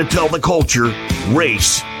know how to tell the culture,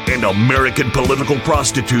 race, and American political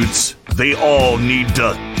prostitutes they all need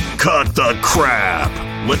to cut the crap.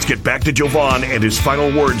 Let's get back to Jovan and his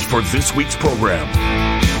final words for this week's program.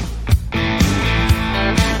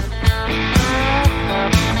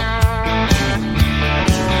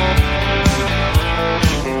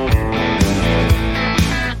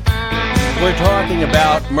 We're talking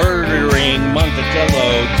about murdering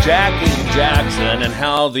Monticello, Jackie Jackson, and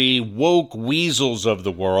how the woke weasels of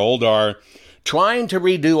the world are trying to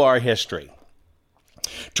redo our history,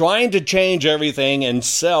 trying to change everything and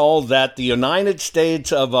sell that the United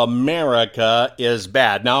States of America is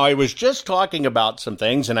bad. Now, I was just talking about some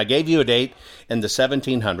things, and I gave you a date in the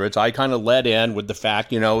 1700s. I kind of led in with the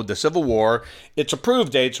fact, the Civil War, its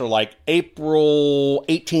approved dates are like April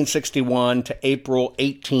 1861 to April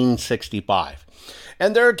 1865.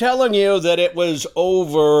 And they're telling you that it was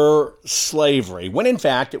over slavery, when in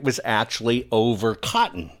fact it was actually over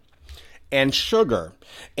cotton and sugar,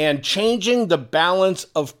 and changing the balance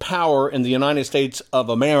of power in the United States of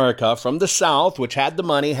America from the South, which had the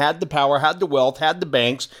money, had the power, had the wealth, had the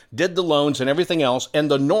banks, did the loans and everything else, and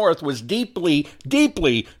the North was deeply,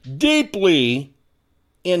 deeply, deeply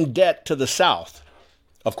in debt to the South.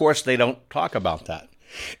 Of course, they don't talk about that.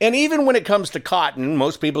 And even when it comes to cotton,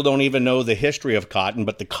 most people don't even know the history of cotton,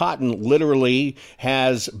 but the cotton literally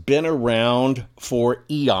has been around for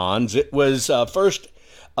eons. It was first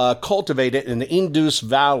cultivated in the Indus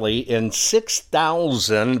Valley in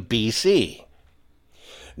 6000 BC.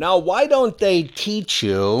 Now, why don't they teach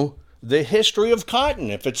you the history of cotton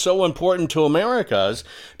if it's so important to Americans?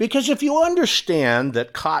 Because if you understand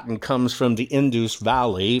that cotton comes from the Indus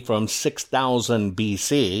Valley from 6000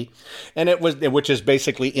 BC, and which is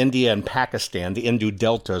basically India and Pakistan, the Hindu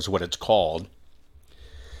Delta is what it's called,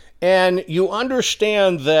 and you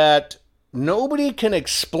understand that nobody can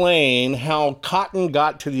explain how cotton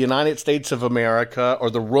got to the United States of America, or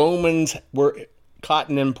the Romans were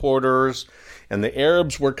cotton importers and the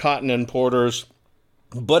Arabs were cotton importers,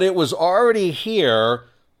 but it was already here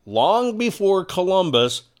long before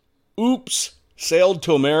Columbus, sailed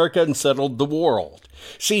to America and settled the world.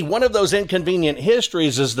 See, one of those inconvenient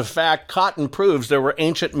histories is the fact cotton proves there were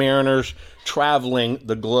ancient mariners traveling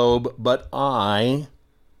the globe, but I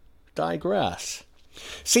digress.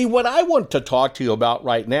 See, what I want to talk to you about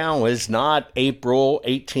right now is not April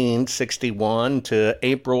 1861 to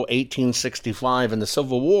April 1865 in the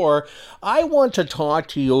Civil War. I want to talk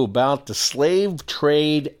to you about the Slave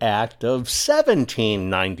Trade Act of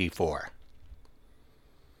 1794.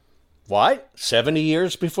 What? 70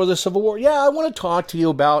 years before the Civil War? Yeah, I want to talk to you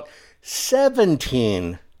about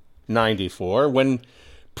 1794, when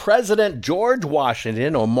President George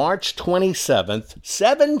Washington, on March 27th,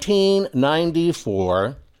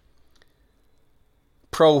 1794,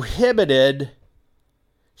 prohibited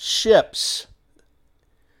ships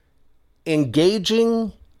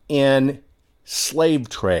engaging in slave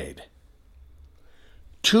trade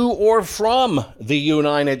to or from the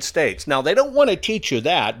United States. Now, they don't want to teach you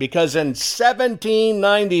that because in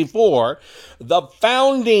 1794, the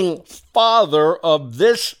founding father of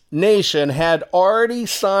this nation had already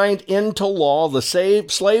signed into law the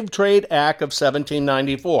Slave Trade Act of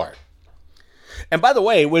 1794. And by the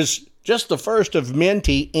way, it was just the first of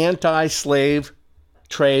many anti-slave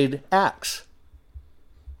trade acts.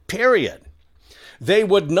 Period. They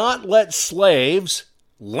would not let slaves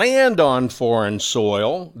land on foreign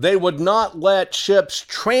soil. They would not let ships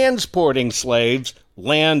transporting slaves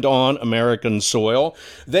land on American soil.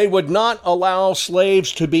 They would not allow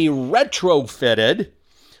slaves to be retrofitted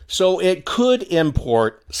so it could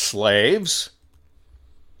import slaves.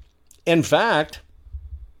 In fact,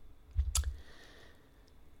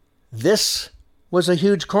 this was a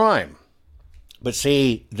huge crime. But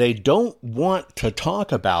see, they don't want to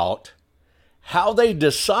talk about how they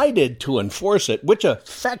decided to enforce it, which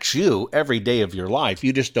affects you every day of your life.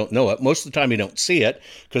 You just don't know it. Most of the time you don't see it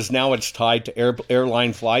because now it's tied to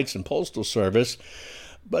airline flights and postal service.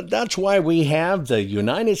 But that's why we have the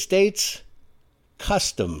United States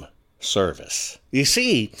Custom Service. You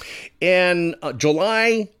see, in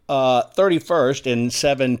July 31st in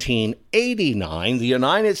 1789, the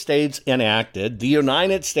United States enacted the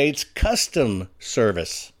United States Custom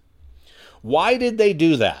Service. Why did they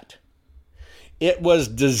do that? It was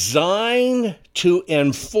designed to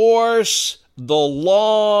enforce the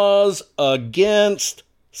laws against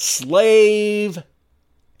slave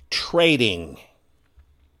trading.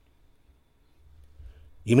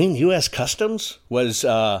 You mean U.S. Customs was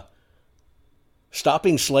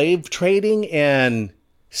stopping slave trading in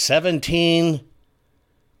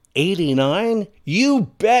 1789? You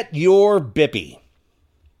bet your bippy.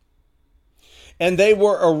 And they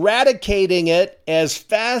were eradicating it as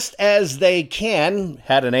fast as they can.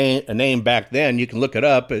 Had a name back then. You can look it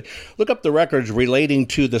up. Look up the records relating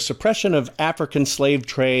to the suppression of African slave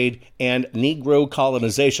trade and Negro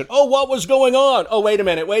colonization. Oh, what was going on? Oh, wait a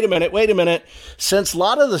minute. Since a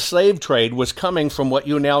lot of the slave trade was coming from what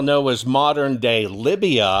you now know as modern-day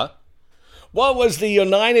Libya, what was the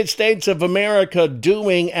United States of America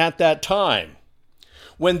doing at that time?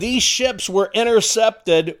 When these ships were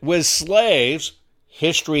intercepted with slaves,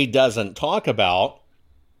 history doesn't talk about,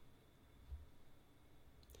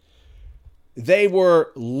 they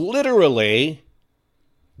were literally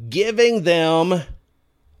giving them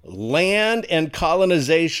land and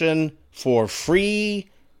colonization for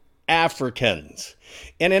free Africans.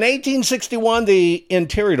 And in 1861, the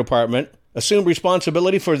Interior Department assumed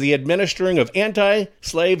responsibility for the administering of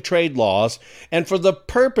anti-slave trade laws and for the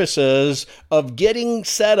purposes of getting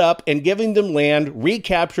set up and giving them land,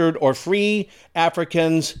 recaptured or free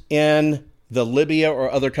Africans in the Libya or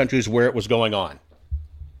other countries where it was going on.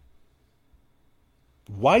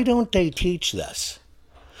 Why don't they teach this?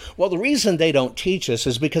 Well, the reason they don't teach this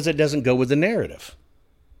is because it doesn't go with the narrative.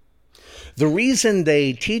 The reason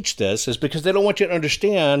they teach this is because they don't want you to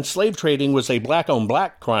understand slave trading was a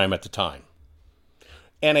black-on-black crime at the time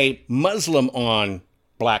and a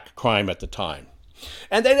Muslim-on-black crime at the time.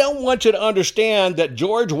 And they don't want you to understand that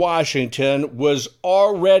George Washington was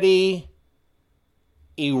already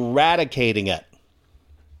eradicating it.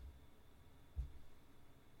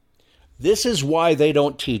 This is why they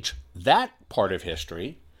don't teach that part of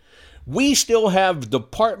history. We still have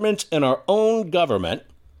departments in our own government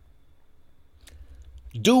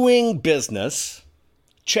doing business,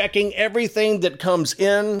 checking everything that comes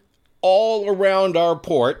in all around our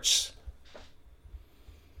ports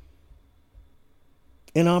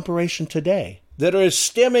in operation today that is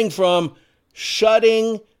stemming from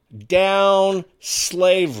shutting down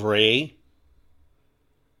slavery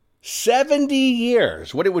 70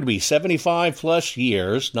 years. What it would be, 75 plus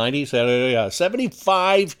years,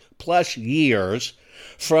 75 plus years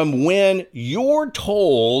from when you're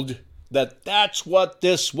told that that's what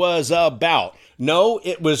this was about. No,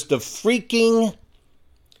 it was the freaking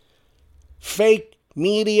fake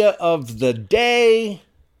media of the day,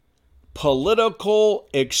 political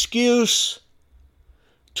excuse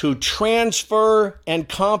to transfer and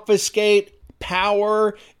confiscate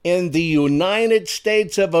power in the United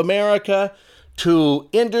States of America to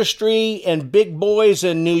industry and big boys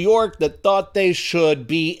in New York that thought they should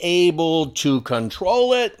be able to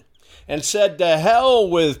control it, and said to hell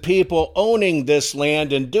with people owning this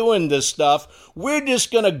land and doing this stuff. We're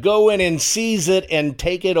just going to go in and seize it and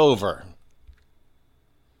take it over.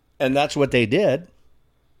 And that's what they did.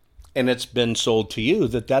 And it's been sold to you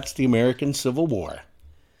that that's the American Civil War.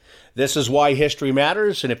 This is why history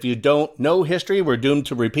matters. And if you don't know history, we're doomed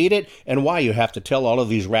to repeat it. And why you have to tell all of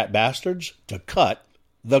these rat bastards to cut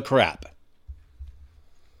the crap.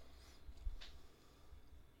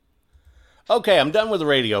 Okay, I'm done with the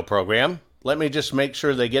radio program. Let me just make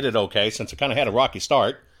sure they get it okay, since I kind of had a rocky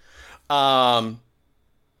start. I'm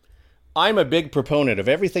a big proponent of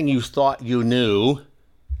everything you thought you knew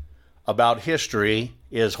about history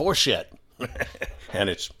is horseshit. And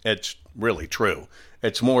it's really true.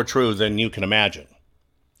 It's more true than you can imagine.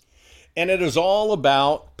 And it is all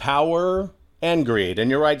about power and greed.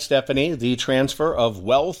 And you're right, Stephanie, the transfer of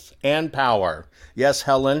wealth and power. Yes,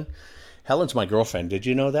 Helen. Helen's my girlfriend. Did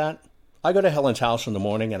you know that? I go to Helen's house in the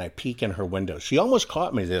morning and I peek in her window. She almost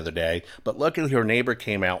caught me the other day, but luckily her neighbor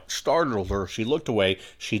came out, startled her. She looked away.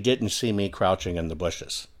 She didn't see me crouching in the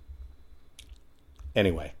bushes.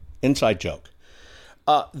 Anyway, inside joke.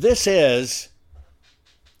 This is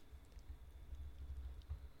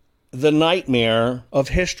the nightmare of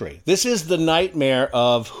history. This is the nightmare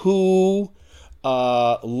of who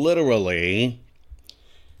literally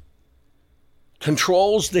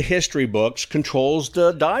controls the history books, controls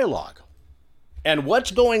the dialogue. And what's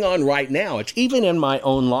going on right now, it's even in my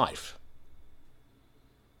own life.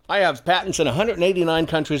 I have patents in 189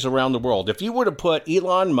 countries around the world. If you were to put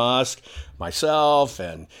Elon Musk, myself,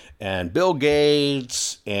 and Bill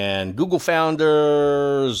Gates, and Google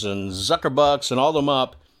founders, and Zuckerbucks, and all them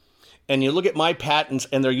up, and you look at my patents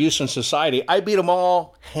and their use in society, I beat them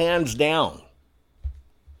all hands down.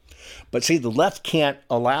 But see, the left can't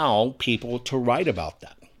allow people to write about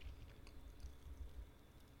that.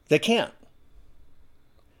 They can't.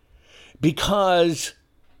 Because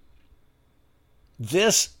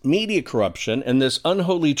this media corruption and this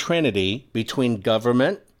unholy trinity between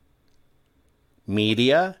government,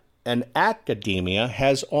 media, and academia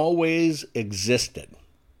has always existed.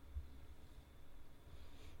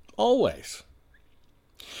 Always.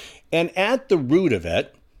 And at the root of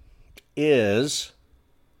it is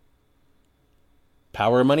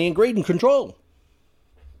power, money, and greed and control.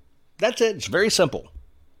 That's it. It's very simple.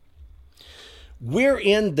 We're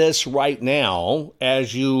in this right now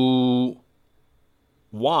as you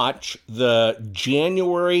watch the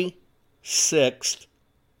January 6th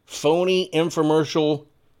phony infomercial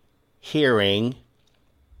hearing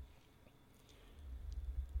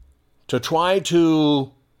to try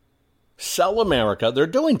to sell America. They're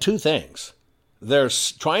doing two things. They're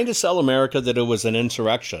trying to sell America that it was an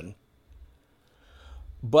insurrection,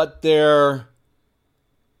 but they're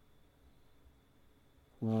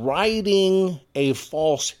writing a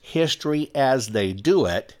false history as they do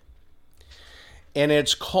it, and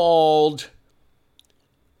it's called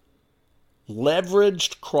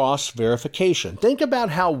leveraged cross-verification. Think about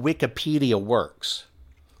how Wikipedia works.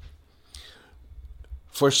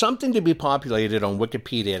 For something to be populated on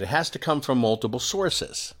Wikipedia, it has to come from multiple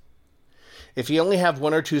sources. If you only have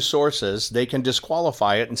one or two sources, they can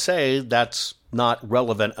disqualify it and say that's not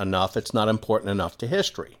relevant enough, it's not important enough to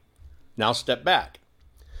history. Now step back.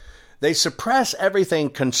 They suppress everything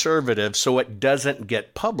conservative so it doesn't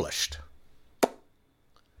get published.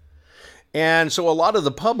 And so a lot of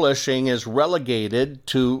the publishing is relegated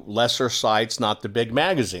to lesser sites, not the big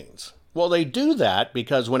magazines. Well, they do that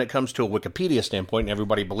because when it comes to a Wikipedia standpoint, and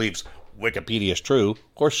everybody believes Wikipedia is true,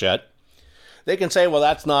 horseshit, they can say, well,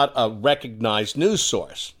 that's not a recognized news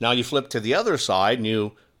source. Now you flip to the other side and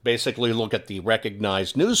you basically look at the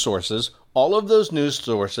recognized news sources. All of those news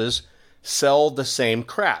sources sell the same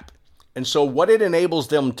crap. And so what it enables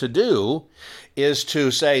them to do is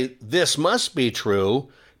to say, this must be true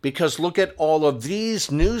because look at all of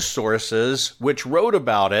these news sources which wrote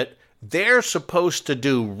about it. They're supposed to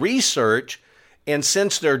do research, and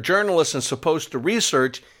since they're journalists and supposed to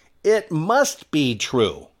research, it must be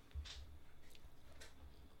true.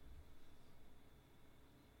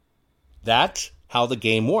 That's how the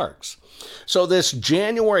game works. So this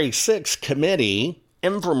January 6th committee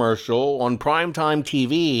infomercial on primetime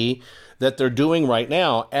TV that they're doing right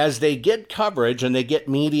now, as they get coverage and they get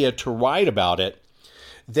media to write about it,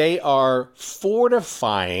 they are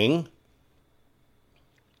fortifying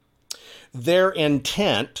their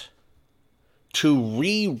intent to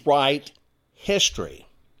rewrite history.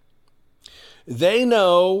 They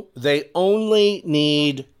know they only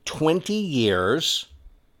need 20 years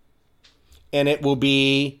and it will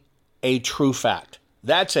be a true fact.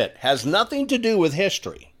 That's it. Has nothing to do with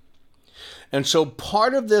history. And so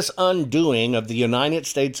part of this undoing of the United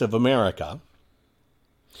States of America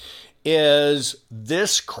is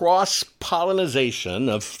this cross-pollination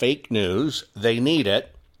of fake news. They need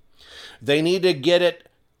it. They need to get it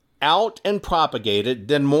out and propagated.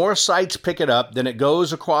 Then more sites pick it up. Then it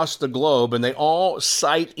goes across the globe and they all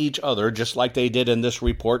cite each other, just like they did in this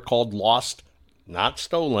report called Lost, Not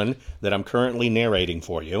Stolen, that I'm currently narrating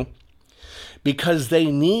for you. Because they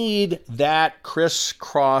need that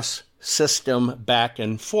crisscross system back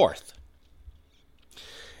and forth.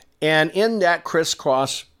 And in that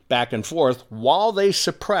crisscross back and forth, while they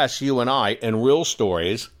suppress you and I in real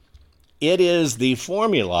stories, it is the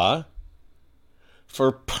formula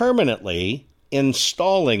for permanently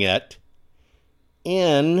installing it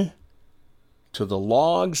in to the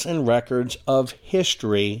logs and records of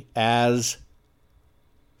history as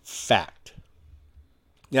fact.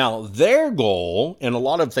 Now, their goal, and a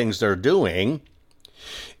lot of things they're doing,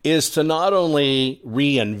 is to not only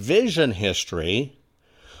re-envision history,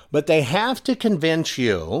 but they have to convince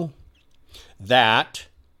you that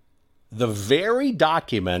the very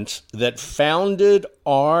documents that founded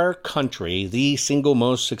our country, the single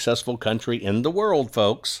most successful country in the world,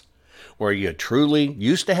 folks, where you truly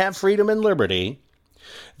used to have freedom and liberty,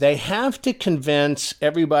 they have to convince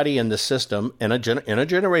everybody in the system in a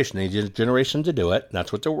generation, they need a generation to do it,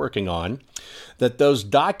 that's what they're working on, that those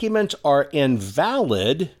documents are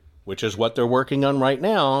invalid, which is what they're working on right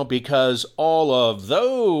now, because all of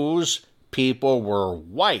those people were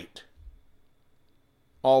white.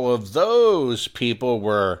 All of those people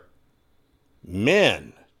were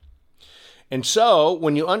men. And so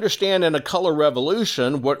when you understand in a color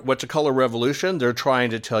revolution, what's a color revolution? They're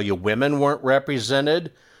trying to tell you women weren't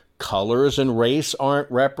represented, colors and race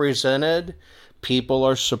aren't represented, people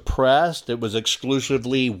are suppressed. It was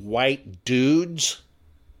exclusively white dudes,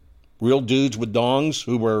 real dudes with dongs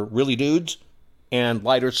who were really dudes, and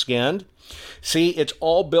lighter skinned. See, it's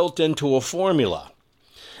all built into a formula.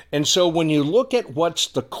 And so when you look at what's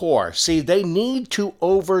the core, see, they need to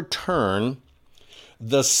overturn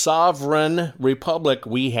the sovereign republic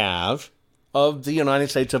we have of the United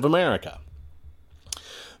States of America.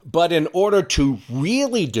 But in order to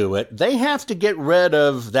really do it, they have to get rid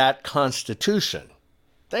of that Constitution.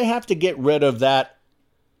 They have to get rid of that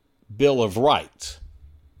Bill of Rights.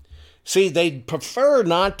 See, they'd prefer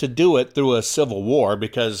not to do it through a civil war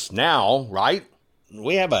because now, right,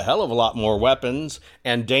 we have a hell of a lot more weapons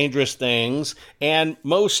and dangerous things, and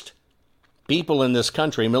most people in this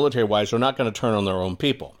country, military-wise, are not going to turn on their own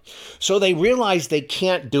people. So they realize they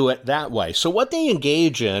can't do it that way. So what they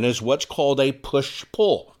engage in is what's called a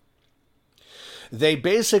push-pull. They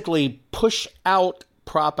basically push out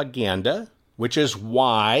propaganda, which is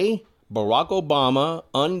why Barack Obama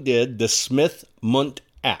undid the Smith-Mundt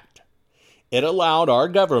Act. It allowed our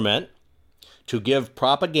government to give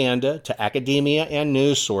propaganda to academia and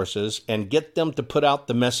news sources and get them to put out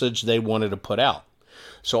the message they wanted to put out.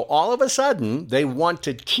 So all of a sudden, they want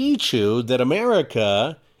to teach you that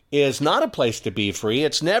America is not a place to be free.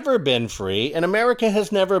 It's never been free, and America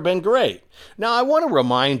has never been great. Now, I want to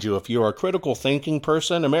remind you, if you're a critical thinking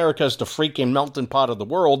person, America is the freaking melting pot of the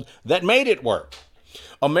world that made it work.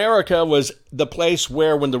 America was the place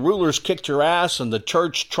where when the rulers kicked your ass and the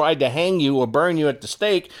church tried to hang you or burn you at the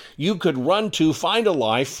stake, you could run to find a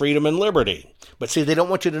life, freedom, and liberty. But see, they don't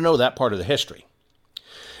want you to know that part of the history.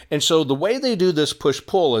 And so the way they do this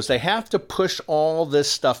push-pull is they have to push all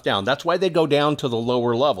this stuff down. That's why they go down to the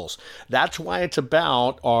lower levels. That's why it's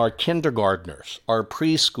about our kindergartners, our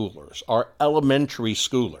preschoolers, our elementary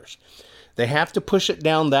schoolers. They have to push it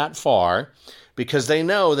down that far because they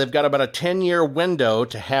know they've got about a 10-year window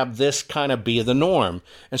to have this kind of be the norm.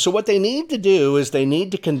 And so what they need to do is they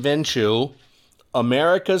need to convince you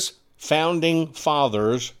America's founding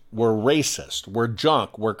fathers were racist, were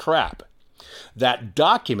junk, were crap. That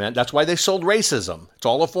document, that's why they sold racism. It's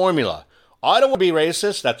all a formula. I don't want to be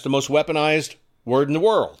racist. That's the most weaponized word in the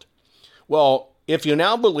world. Well, if you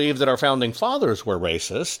now believe that our founding fathers were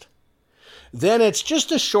racist, then it's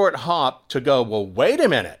just a short hop to go, well, wait a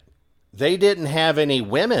minute. They didn't have any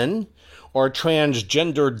women or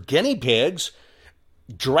transgendered guinea pigs.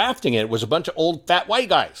 Drafting it was a bunch of old fat white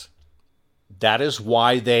guys. That is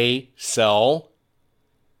why they sell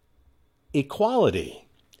equality.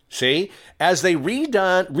 See, as they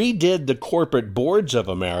redid the corporate boards of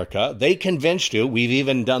America, they convinced you, we've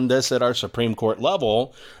even done this at our Supreme Court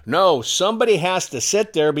level, no, somebody has to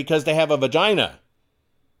sit there because they have a vagina,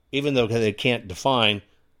 even though they can't define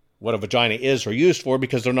what a vagina is or used for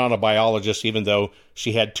because they're not a biologist, even though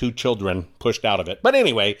she had 2 children pushed out of it. But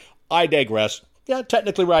anyway, I digress. Yeah,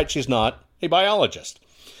 technically right, she's not a biologist.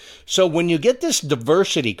 So when you get this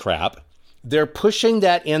diversity crap, they're pushing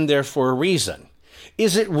that in there for a reason.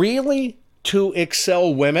 Is it really to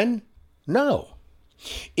excel women? No.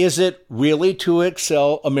 Is it really to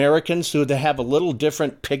excel Americans who have a little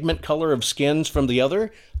different pigment color of skins from the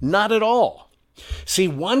other? Not at all. See,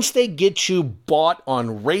 once they get you bought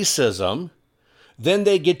on racism, then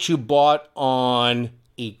they get you bought on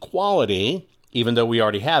equality, even though we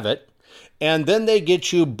already have it, and then they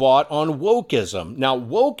get you bought on wokeism. Now,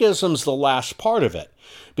 wokeism's the last part of it,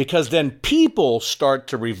 because then people start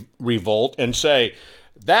to revolt and say,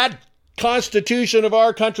 that Constitution of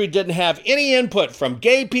our country didn't have any input from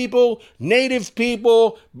gay people, native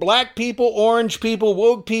people, black people, orange people,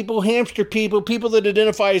 woke people, hamster people, people that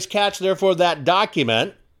identify as cats, therefore that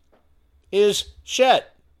document is shit.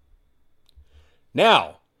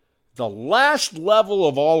 Now, the last level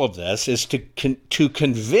of all of this is to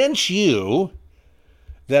convince you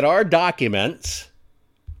that our documents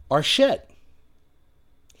are shit.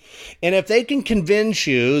 And if they can convince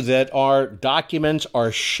you that our documents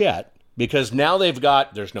are shit, because now there's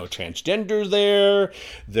no transgender there,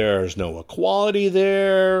 there's no equality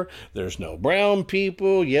there, there's no brown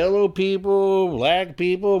people, yellow people, black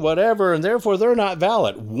people, whatever, and therefore they're not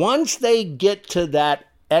valid. Once they get to that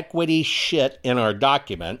equity shit in our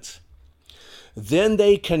documents, then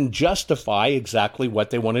they can justify exactly what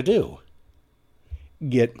they want to do.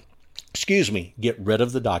 Get rid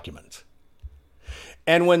of the documents.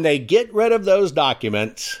 And when they get rid of those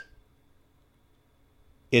documents,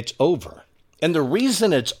 it's over. And the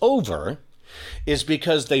reason it's over is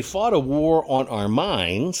because they fought a war on our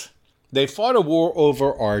minds. They fought a war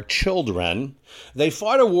over our children. They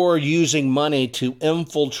fought a war using money to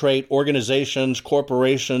infiltrate organizations,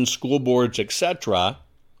 corporations, school boards, etc.,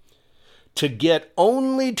 to get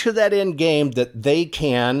only to that end game that they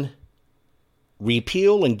can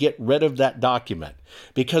repeal and get rid of that document.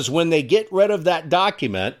 Because when they get rid of that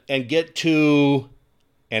document and get to,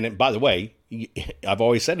 and by the way, I've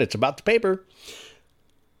always said it's about the paper,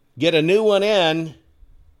 get a new one in,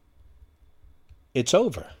 it's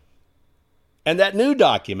over. And that new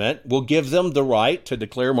document will give them the right to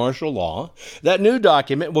declare martial law. That new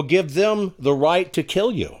document will give them the right to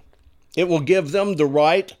kill you. It will give them the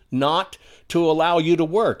right not to allow you to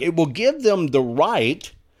work. It will give them the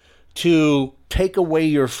right to take away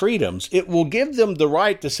your freedoms. It will give them the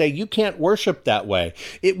right to say you can't worship that way.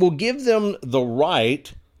 It will give them the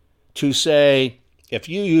right to say, if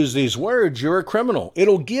you use these words, you're a criminal.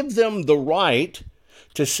 It'll give them the right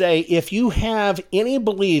to say, if you have any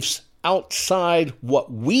beliefs outside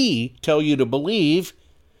what we tell you to believe,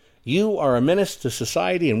 you are a menace to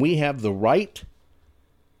society and we have the right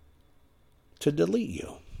to delete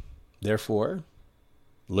you. Therefore,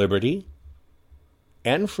 liberty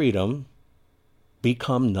and freedom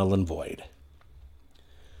become null and void.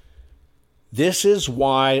 This is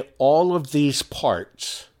why all of these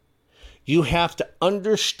parts, you have to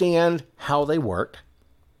understand how they work.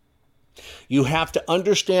 You have to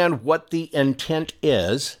understand what the intent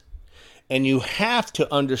is, and you have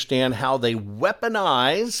to understand how they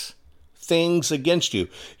weaponize things against you.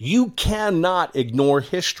 You cannot ignore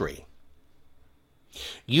history.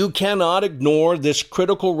 You cannot ignore this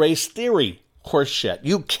critical race theory horseshit.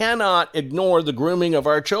 You cannot ignore the grooming of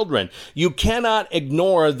our children. You cannot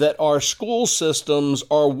ignore that our school systems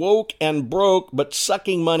are woke and broke, but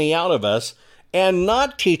sucking money out of us and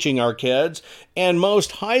not teaching our kids. And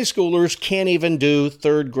most high schoolers can't even do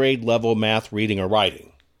third grade level math, reading, or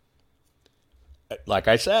writing. Like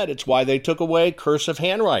I said, it's why they took away cursive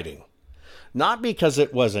handwriting. Not because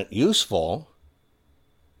it wasn't useful,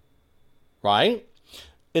 right?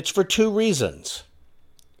 It's for two reasons.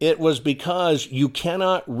 It was because you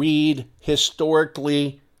cannot read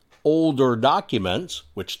historically older documents,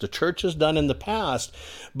 which the church has done in the past.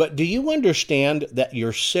 But do you understand that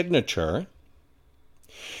your signature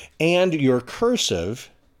and your cursive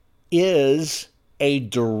is a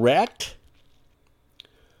direct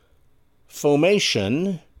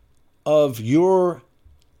formation of your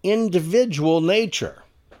individual nature?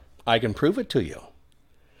 I can prove it to you.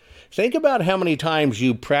 Think about how many times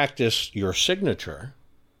you practice your signature.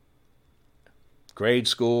 Grade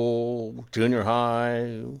school, junior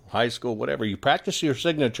high, high school, whatever. You practice your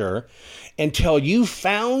signature until you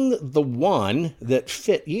found the one that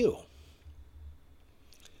fit you.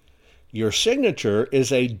 Your signature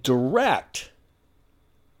is a direct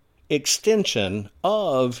extension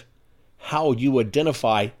of how you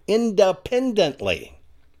identify independently.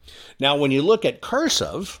 Now, when you look at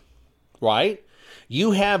cursive, right,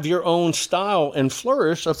 you have your own style and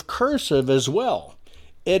flourish of cursive as well.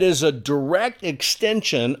 It is a direct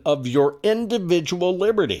extension of your individual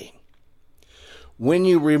liberty. When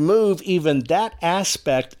you remove even that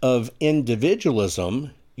aspect of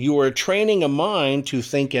individualism, you are training a mind to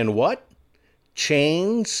think in what?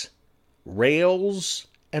 Chains, rails,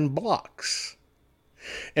 and blocks.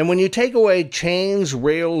 And when you take away chains,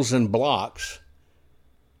 rails, and blocks,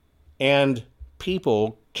 and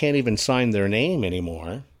people can't even sign their name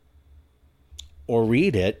anymore or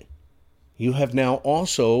read it, you have now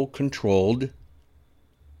also controlled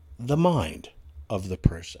the mind of the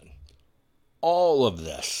person. All of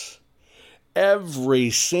this, every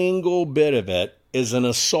single bit of it, is an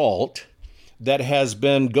assault that has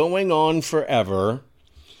been going on forever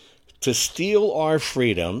to steal our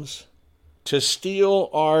freedoms, to steal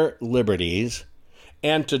our liberties,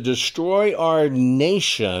 and to destroy our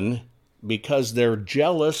nation because they're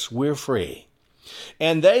jealous we're free.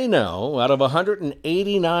 And they know out of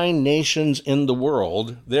 189 nations in the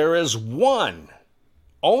world, there is one,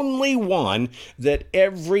 only one, that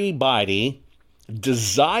everybody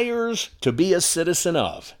desires to be a citizen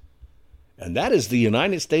of. And that is the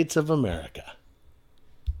United States of America.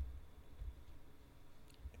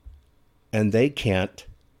 And they can't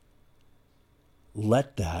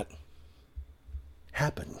let that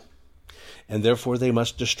happen. And therefore they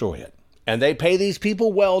must destroy it. And they pay these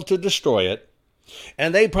people well to destroy it.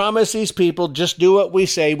 And they promise these people, just do what we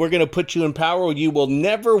say. We're going to put you in power. You will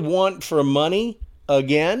never want for money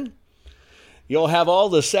again. You'll have all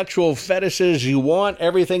the sexual fetishes you want,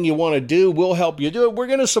 everything you want to do. We'll help you do it. We're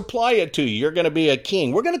going to supply it to you. You're going to be a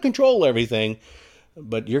king. We're going to control everything,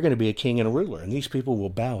 but you're going to be a king and a ruler. And these people will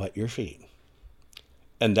bow at your feet.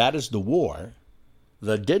 And that is the war,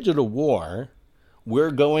 the digital war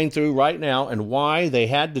we're going through right now, and why they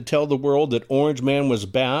had to tell the world that Orange Man was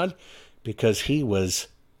bad, because he was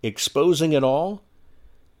exposing it all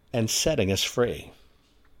and setting us free.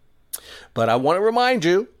 But I want to remind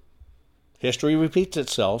you, history repeats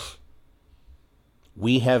itself.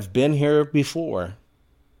 We have been here before.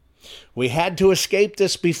 We had to escape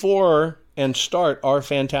this before and start our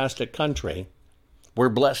fantastic country. We're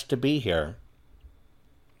blessed to be here.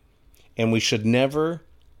 And we should never,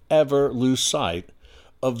 ever lose sight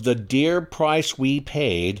of the dear price we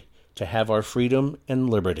paid to have our freedom and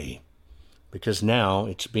liberty, because now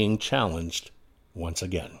it's being challenged once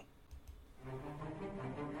again.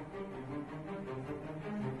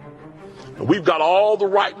 We've got all the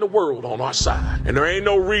right in the world on our side, and there ain't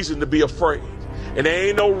no reason to be afraid, and there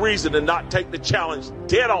ain't no reason to not take the challenge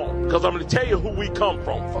dead on, because I'm going to tell you who we come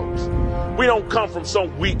from, folks. We don't come from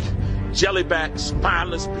some weak, jellyback,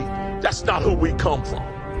 spineless people. That's not who we come from.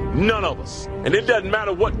 None of us. And it doesn't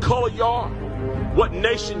matter what color you are, what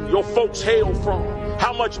nation your folks hail from,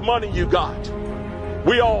 how much money you got.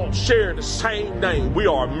 We all share the same name. We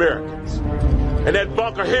are Americans. And at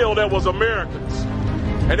Bunker Hill, there was Americans.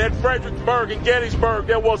 And at Fredericksburg and Gettysburg,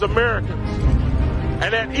 there was Americans.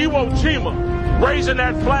 And at Iwo Jima, raising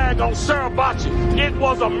that flag on Suribachi, it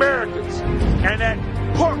was Americans. And at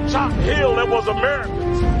Pork Chop Hill, there was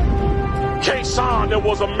Americans. Quezon, there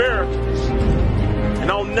was Americans. And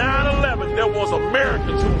on 9/11, there was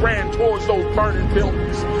Americans who ran towards those burning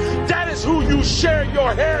buildings. That is who you share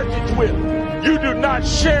your heritage with. You do not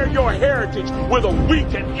share your heritage with a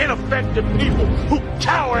weak and ineffective people who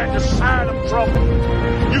cower at the sign of trouble.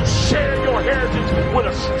 You share your heritage with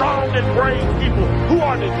a strong and brave people who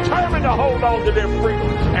are determined to hold on to their freedom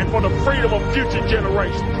and for the freedom of future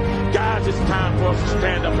generations. Guys, it's time for us to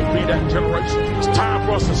stand up and be that generation. It's time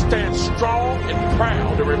for us to stand strong and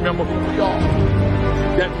proud and remember who we are.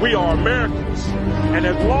 That we are Americans. And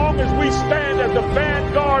as long as we stand as the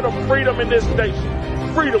vanguard of freedom in this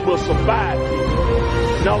nation, freedom will survive.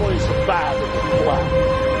 Not only survive, it will fly.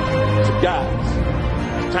 So guys,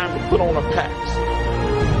 it's time to put on our packs.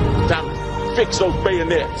 It's time to fix those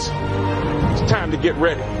bayonets. It's time to get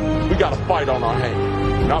ready. We got a fight on our hands.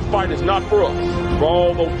 And our fight is not for us, for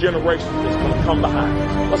all those generations that's going to come behind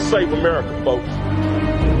us. Let's save America, folks.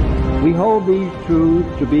 We hold these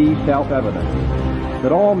truths to be self-evident.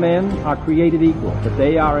 That all men are created equal, that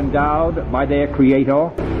they are endowed by their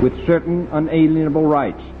Creator with certain unalienable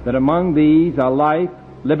rights, that among these are life,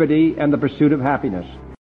 liberty, and the pursuit of happiness.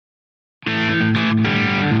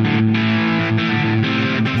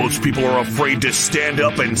 Most people are afraid to stand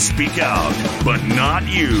up and speak out, but not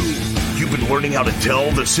you. You've been learning how to tell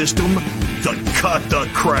the system to cut the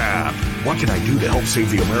crap. What can I do to help save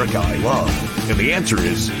the America I love? And the answer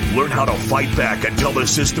is, learn how to fight back and tell the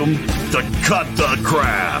system to cut the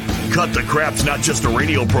crap. Cut the Crap's not just a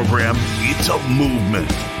radio program, it's a movement.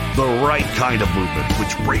 The right kind of movement,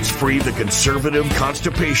 which breaks free the conservative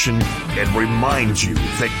constipation and reminds you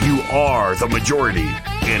that you are the majority.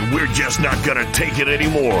 And we're just not going to take it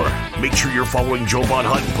anymore. Make sure you're following Jovan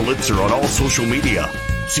Hutton Pulitzer on all social media.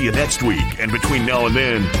 See you next week, and between now and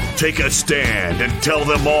then, take a stand and tell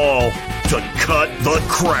them all to cut the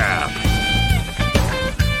crap.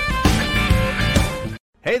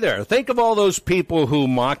 Hey there, think of all those people who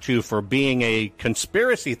mocked you for being a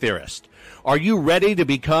conspiracy theorist. Are you ready to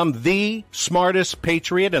become the smartest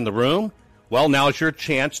patriot in the room? Well, now's your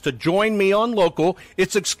chance to join me on Local.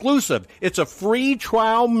 It's exclusive. It's a free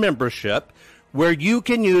trial membership where you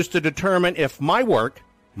can use to determine if my work,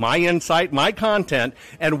 my insight, my content,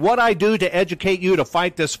 and what I do to educate you to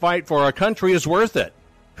fight this fight for our country is worth it.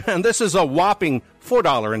 And this is a whopping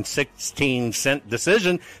 $4.16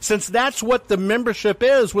 decision, since that's what the membership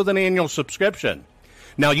is with an annual subscription.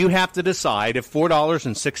 Now, you have to decide if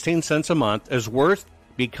 $4.16 a month is worth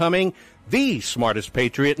becoming the smartest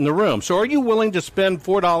patriot in the room. So are you willing to spend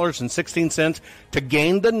 $4.16 to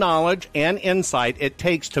gain the knowledge and insight it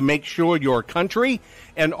takes to make sure your country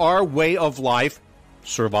and our way of life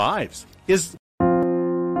survives? You'll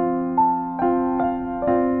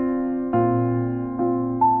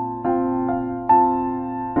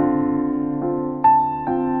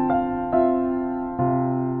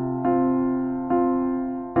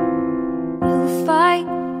fight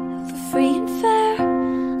for free and fair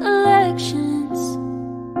elections,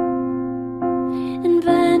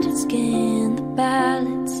 invent and scan the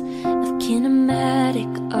ballots of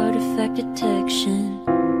kinematic artifact detection.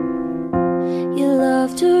 You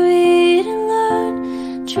love to read and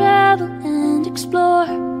learn, travel and explore.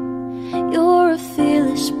 You're a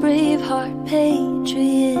fearless, brave-heart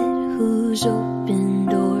patriot who's opened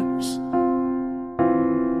doors.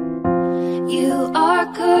 You are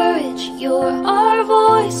courage, you're our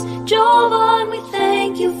voice. Jovan, we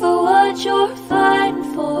thank you for what you're fighting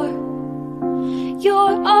for.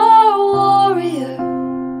 You're our warrior.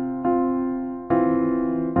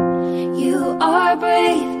 You are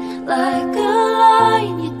brave, like a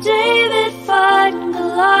lion. You're David fighting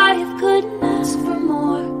Goliath, couldn't ask for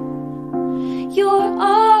more. You're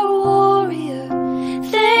our warrior.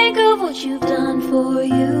 Think of what you've done for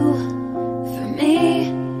you, for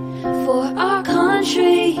me, for our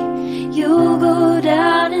country. You'll go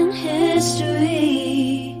down in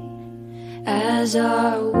history as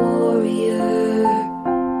our warrior.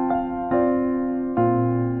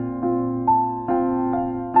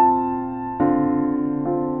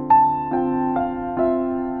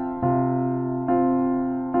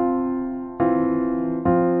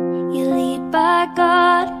 You lead by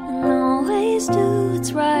God and always do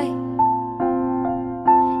what's right.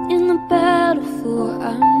 In the battle for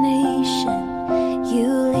our nation, you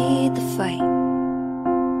lead the fight.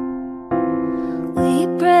 We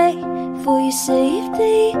pray for your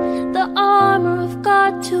safety, the armor of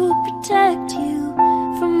God to protect you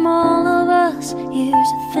from all of us.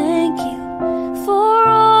 Here's a thank you for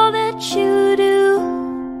all that you do.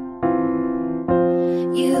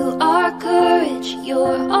 You are courage,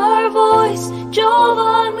 you're our voice.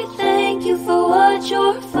 Jovan, we thank you for what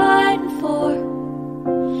you're fighting for.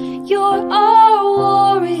 You're our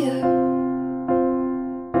warrior.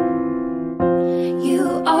 You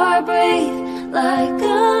are brave like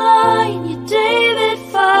a lion. You're David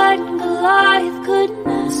fighting Goliath, couldn't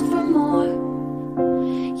ask for more.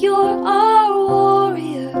 You're our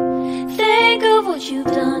warrior. Think of what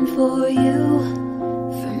you've done for you,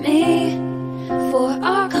 for me, for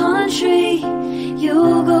our country.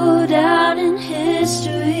 You'll go down in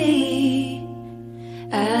history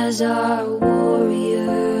as our warrior.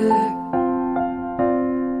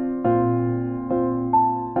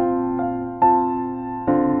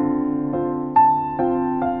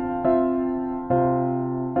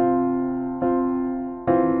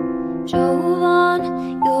 Jovan,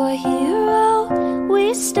 you're a hero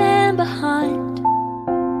we stand behind.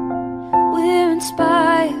 We're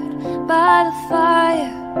inspired by the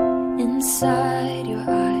fire inside your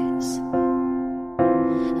eyes.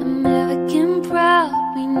 American proud,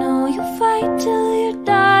 we know you'll fight till your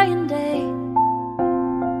dying day,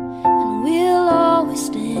 and we'll always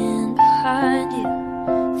stand behind you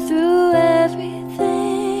through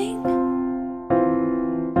everything.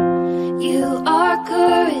 You are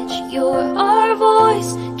courage, you're our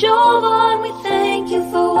voice. Jovan, we thank you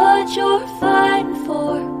for what you're fighting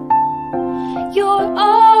for. You're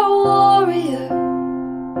our warrior.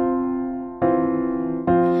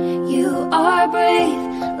 You are brave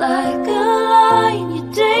like a lion.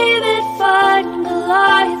 You're David fighting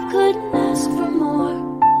Goliath, couldn't ask for more.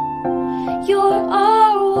 You're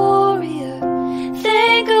our warrior.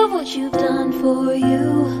 Think of what you've done for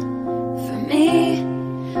you, for me,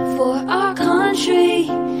 for our country.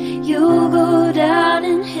 You'll go down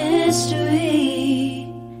in history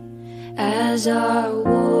as our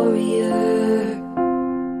warrior.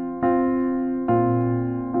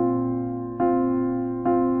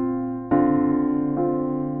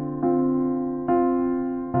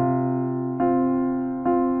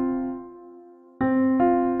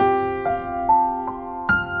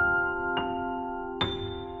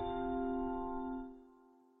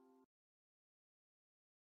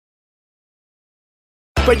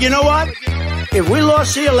 But you know what? If we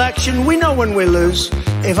lost the election, we know when we lose.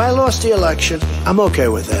 If I lost the election, I'm okay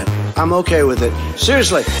with that. I'm okay with it.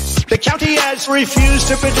 Seriously. The county has refused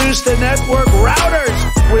to produce the network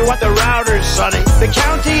routers. We want the routers, Sonny. The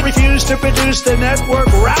county refused to produce the network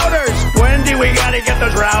routers. Wendy, we gotta get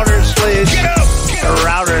those routers, please. Get up! The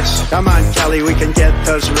routers. Come on, Kelly, we can get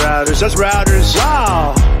those routers. Those routers.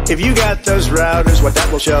 Wow. If you got those routers, what that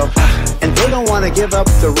will show. And they don't want to give up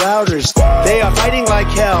the routers. They are fighting like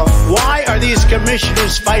hell. Why are these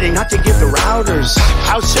commissioners fighting not to give the routers?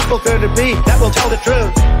 How simple could it be? That will tell the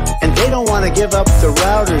truth. And they don't want to give up the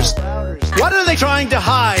routers. What are they trying to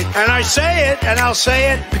hide? And I say it, and I'll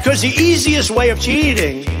say it, because the easiest way of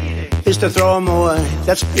cheating is to throw them away.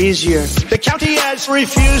 That's easier. The county has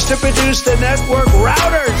refused to produce the network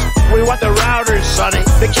routers. We want the routers, Sonny.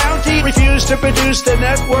 The county refused to produce the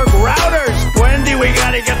network routers. Wendy, we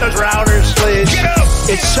gotta get those routers, please. Get up!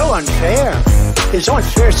 It's so unfair. It's so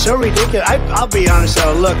unfair. It's so ridiculous. I'll be honest,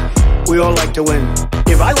 though. Look, we all like to win.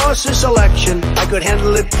 If I lost this election, I could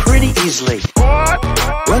handle it pretty easily.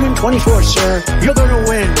 What? 1 in 24, sir. You're gonna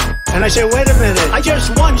win. And I say, wait a minute. I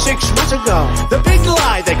just won 6 months ago. The big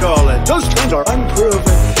lie, they call it. Those claims are unproven.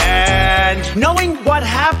 And knowing what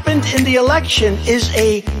happened in the election is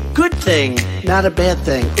a good thing, not a bad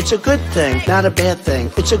thing. It's a good thing, not a bad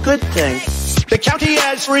thing. It's a good thing. The county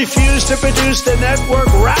has refused to produce the network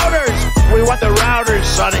routers. We want the routers,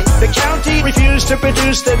 Sonny. The county refused to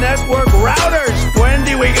produce the network routers.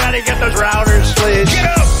 Wendy, we gotta get those routers, please.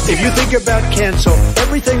 Get up! If you think about cancel,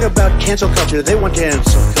 everything about cancel culture, they want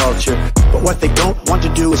cancel culture. But what they don't want to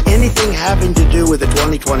do is anything having to do with the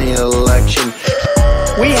 2020 election.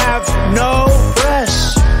 We have no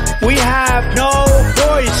press. We have no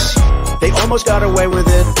voice. They almost got away with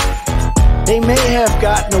it. They may have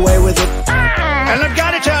gotten away with it. And I've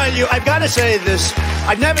got to tell you, I've got to say this.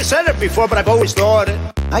 I've never said it before, but I've always thought it.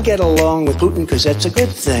 I get along with Putin because that's a good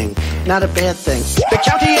thing, not a bad thing. The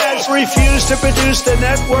county has refused to produce the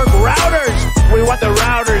network routers. We want the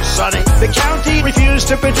routers, Sonny. The county refused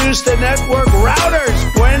to produce the network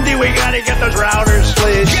routers. Wendy, we got to get those routers,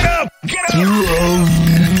 please. Get up! Get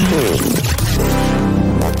up!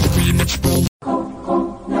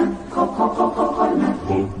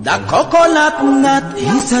 The coconut nut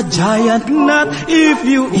is a giant nut. If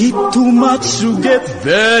you eat too much, you get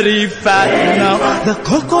very fat. Now, the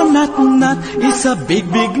coconut nut is a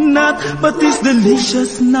big, big nut, but this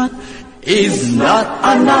delicious nut is not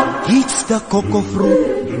a nut. It's the cocoa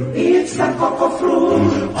fruit. It's the cocoa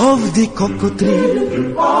fruit of the cocoa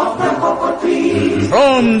tree. Of the cocoa tree.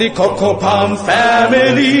 From the cocoa palm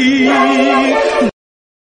family.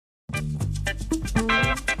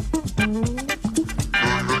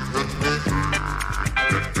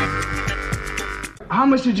 How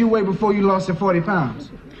much did you weigh before you lost the 40 pounds?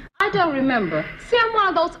 I don't remember. See, I'm one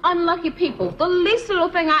of those unlucky people. The least little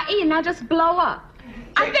thing I eat and I just blow up.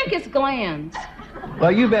 I think it's glands.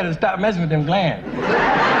 Well, you better stop messing with them glands.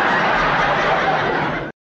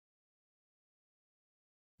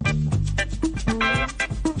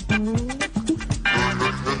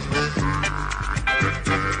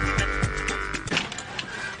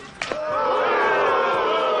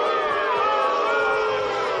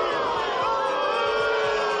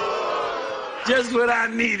 Just what I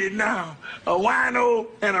needed now. A wino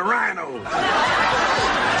and a rhino.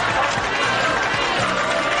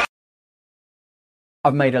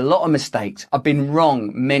 I've made a lot of mistakes. I've been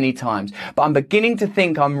wrong many times. But I'm beginning to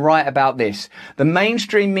think I'm right about this. The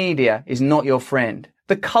mainstream media is not your friend.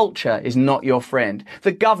 The culture is not your friend.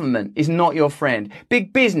 The government is not your friend.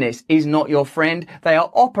 Big business is not your friend. They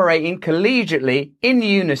are operating collegiately in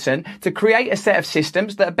unison to create a set of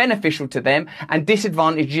systems that are beneficial to them and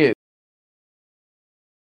disadvantage you.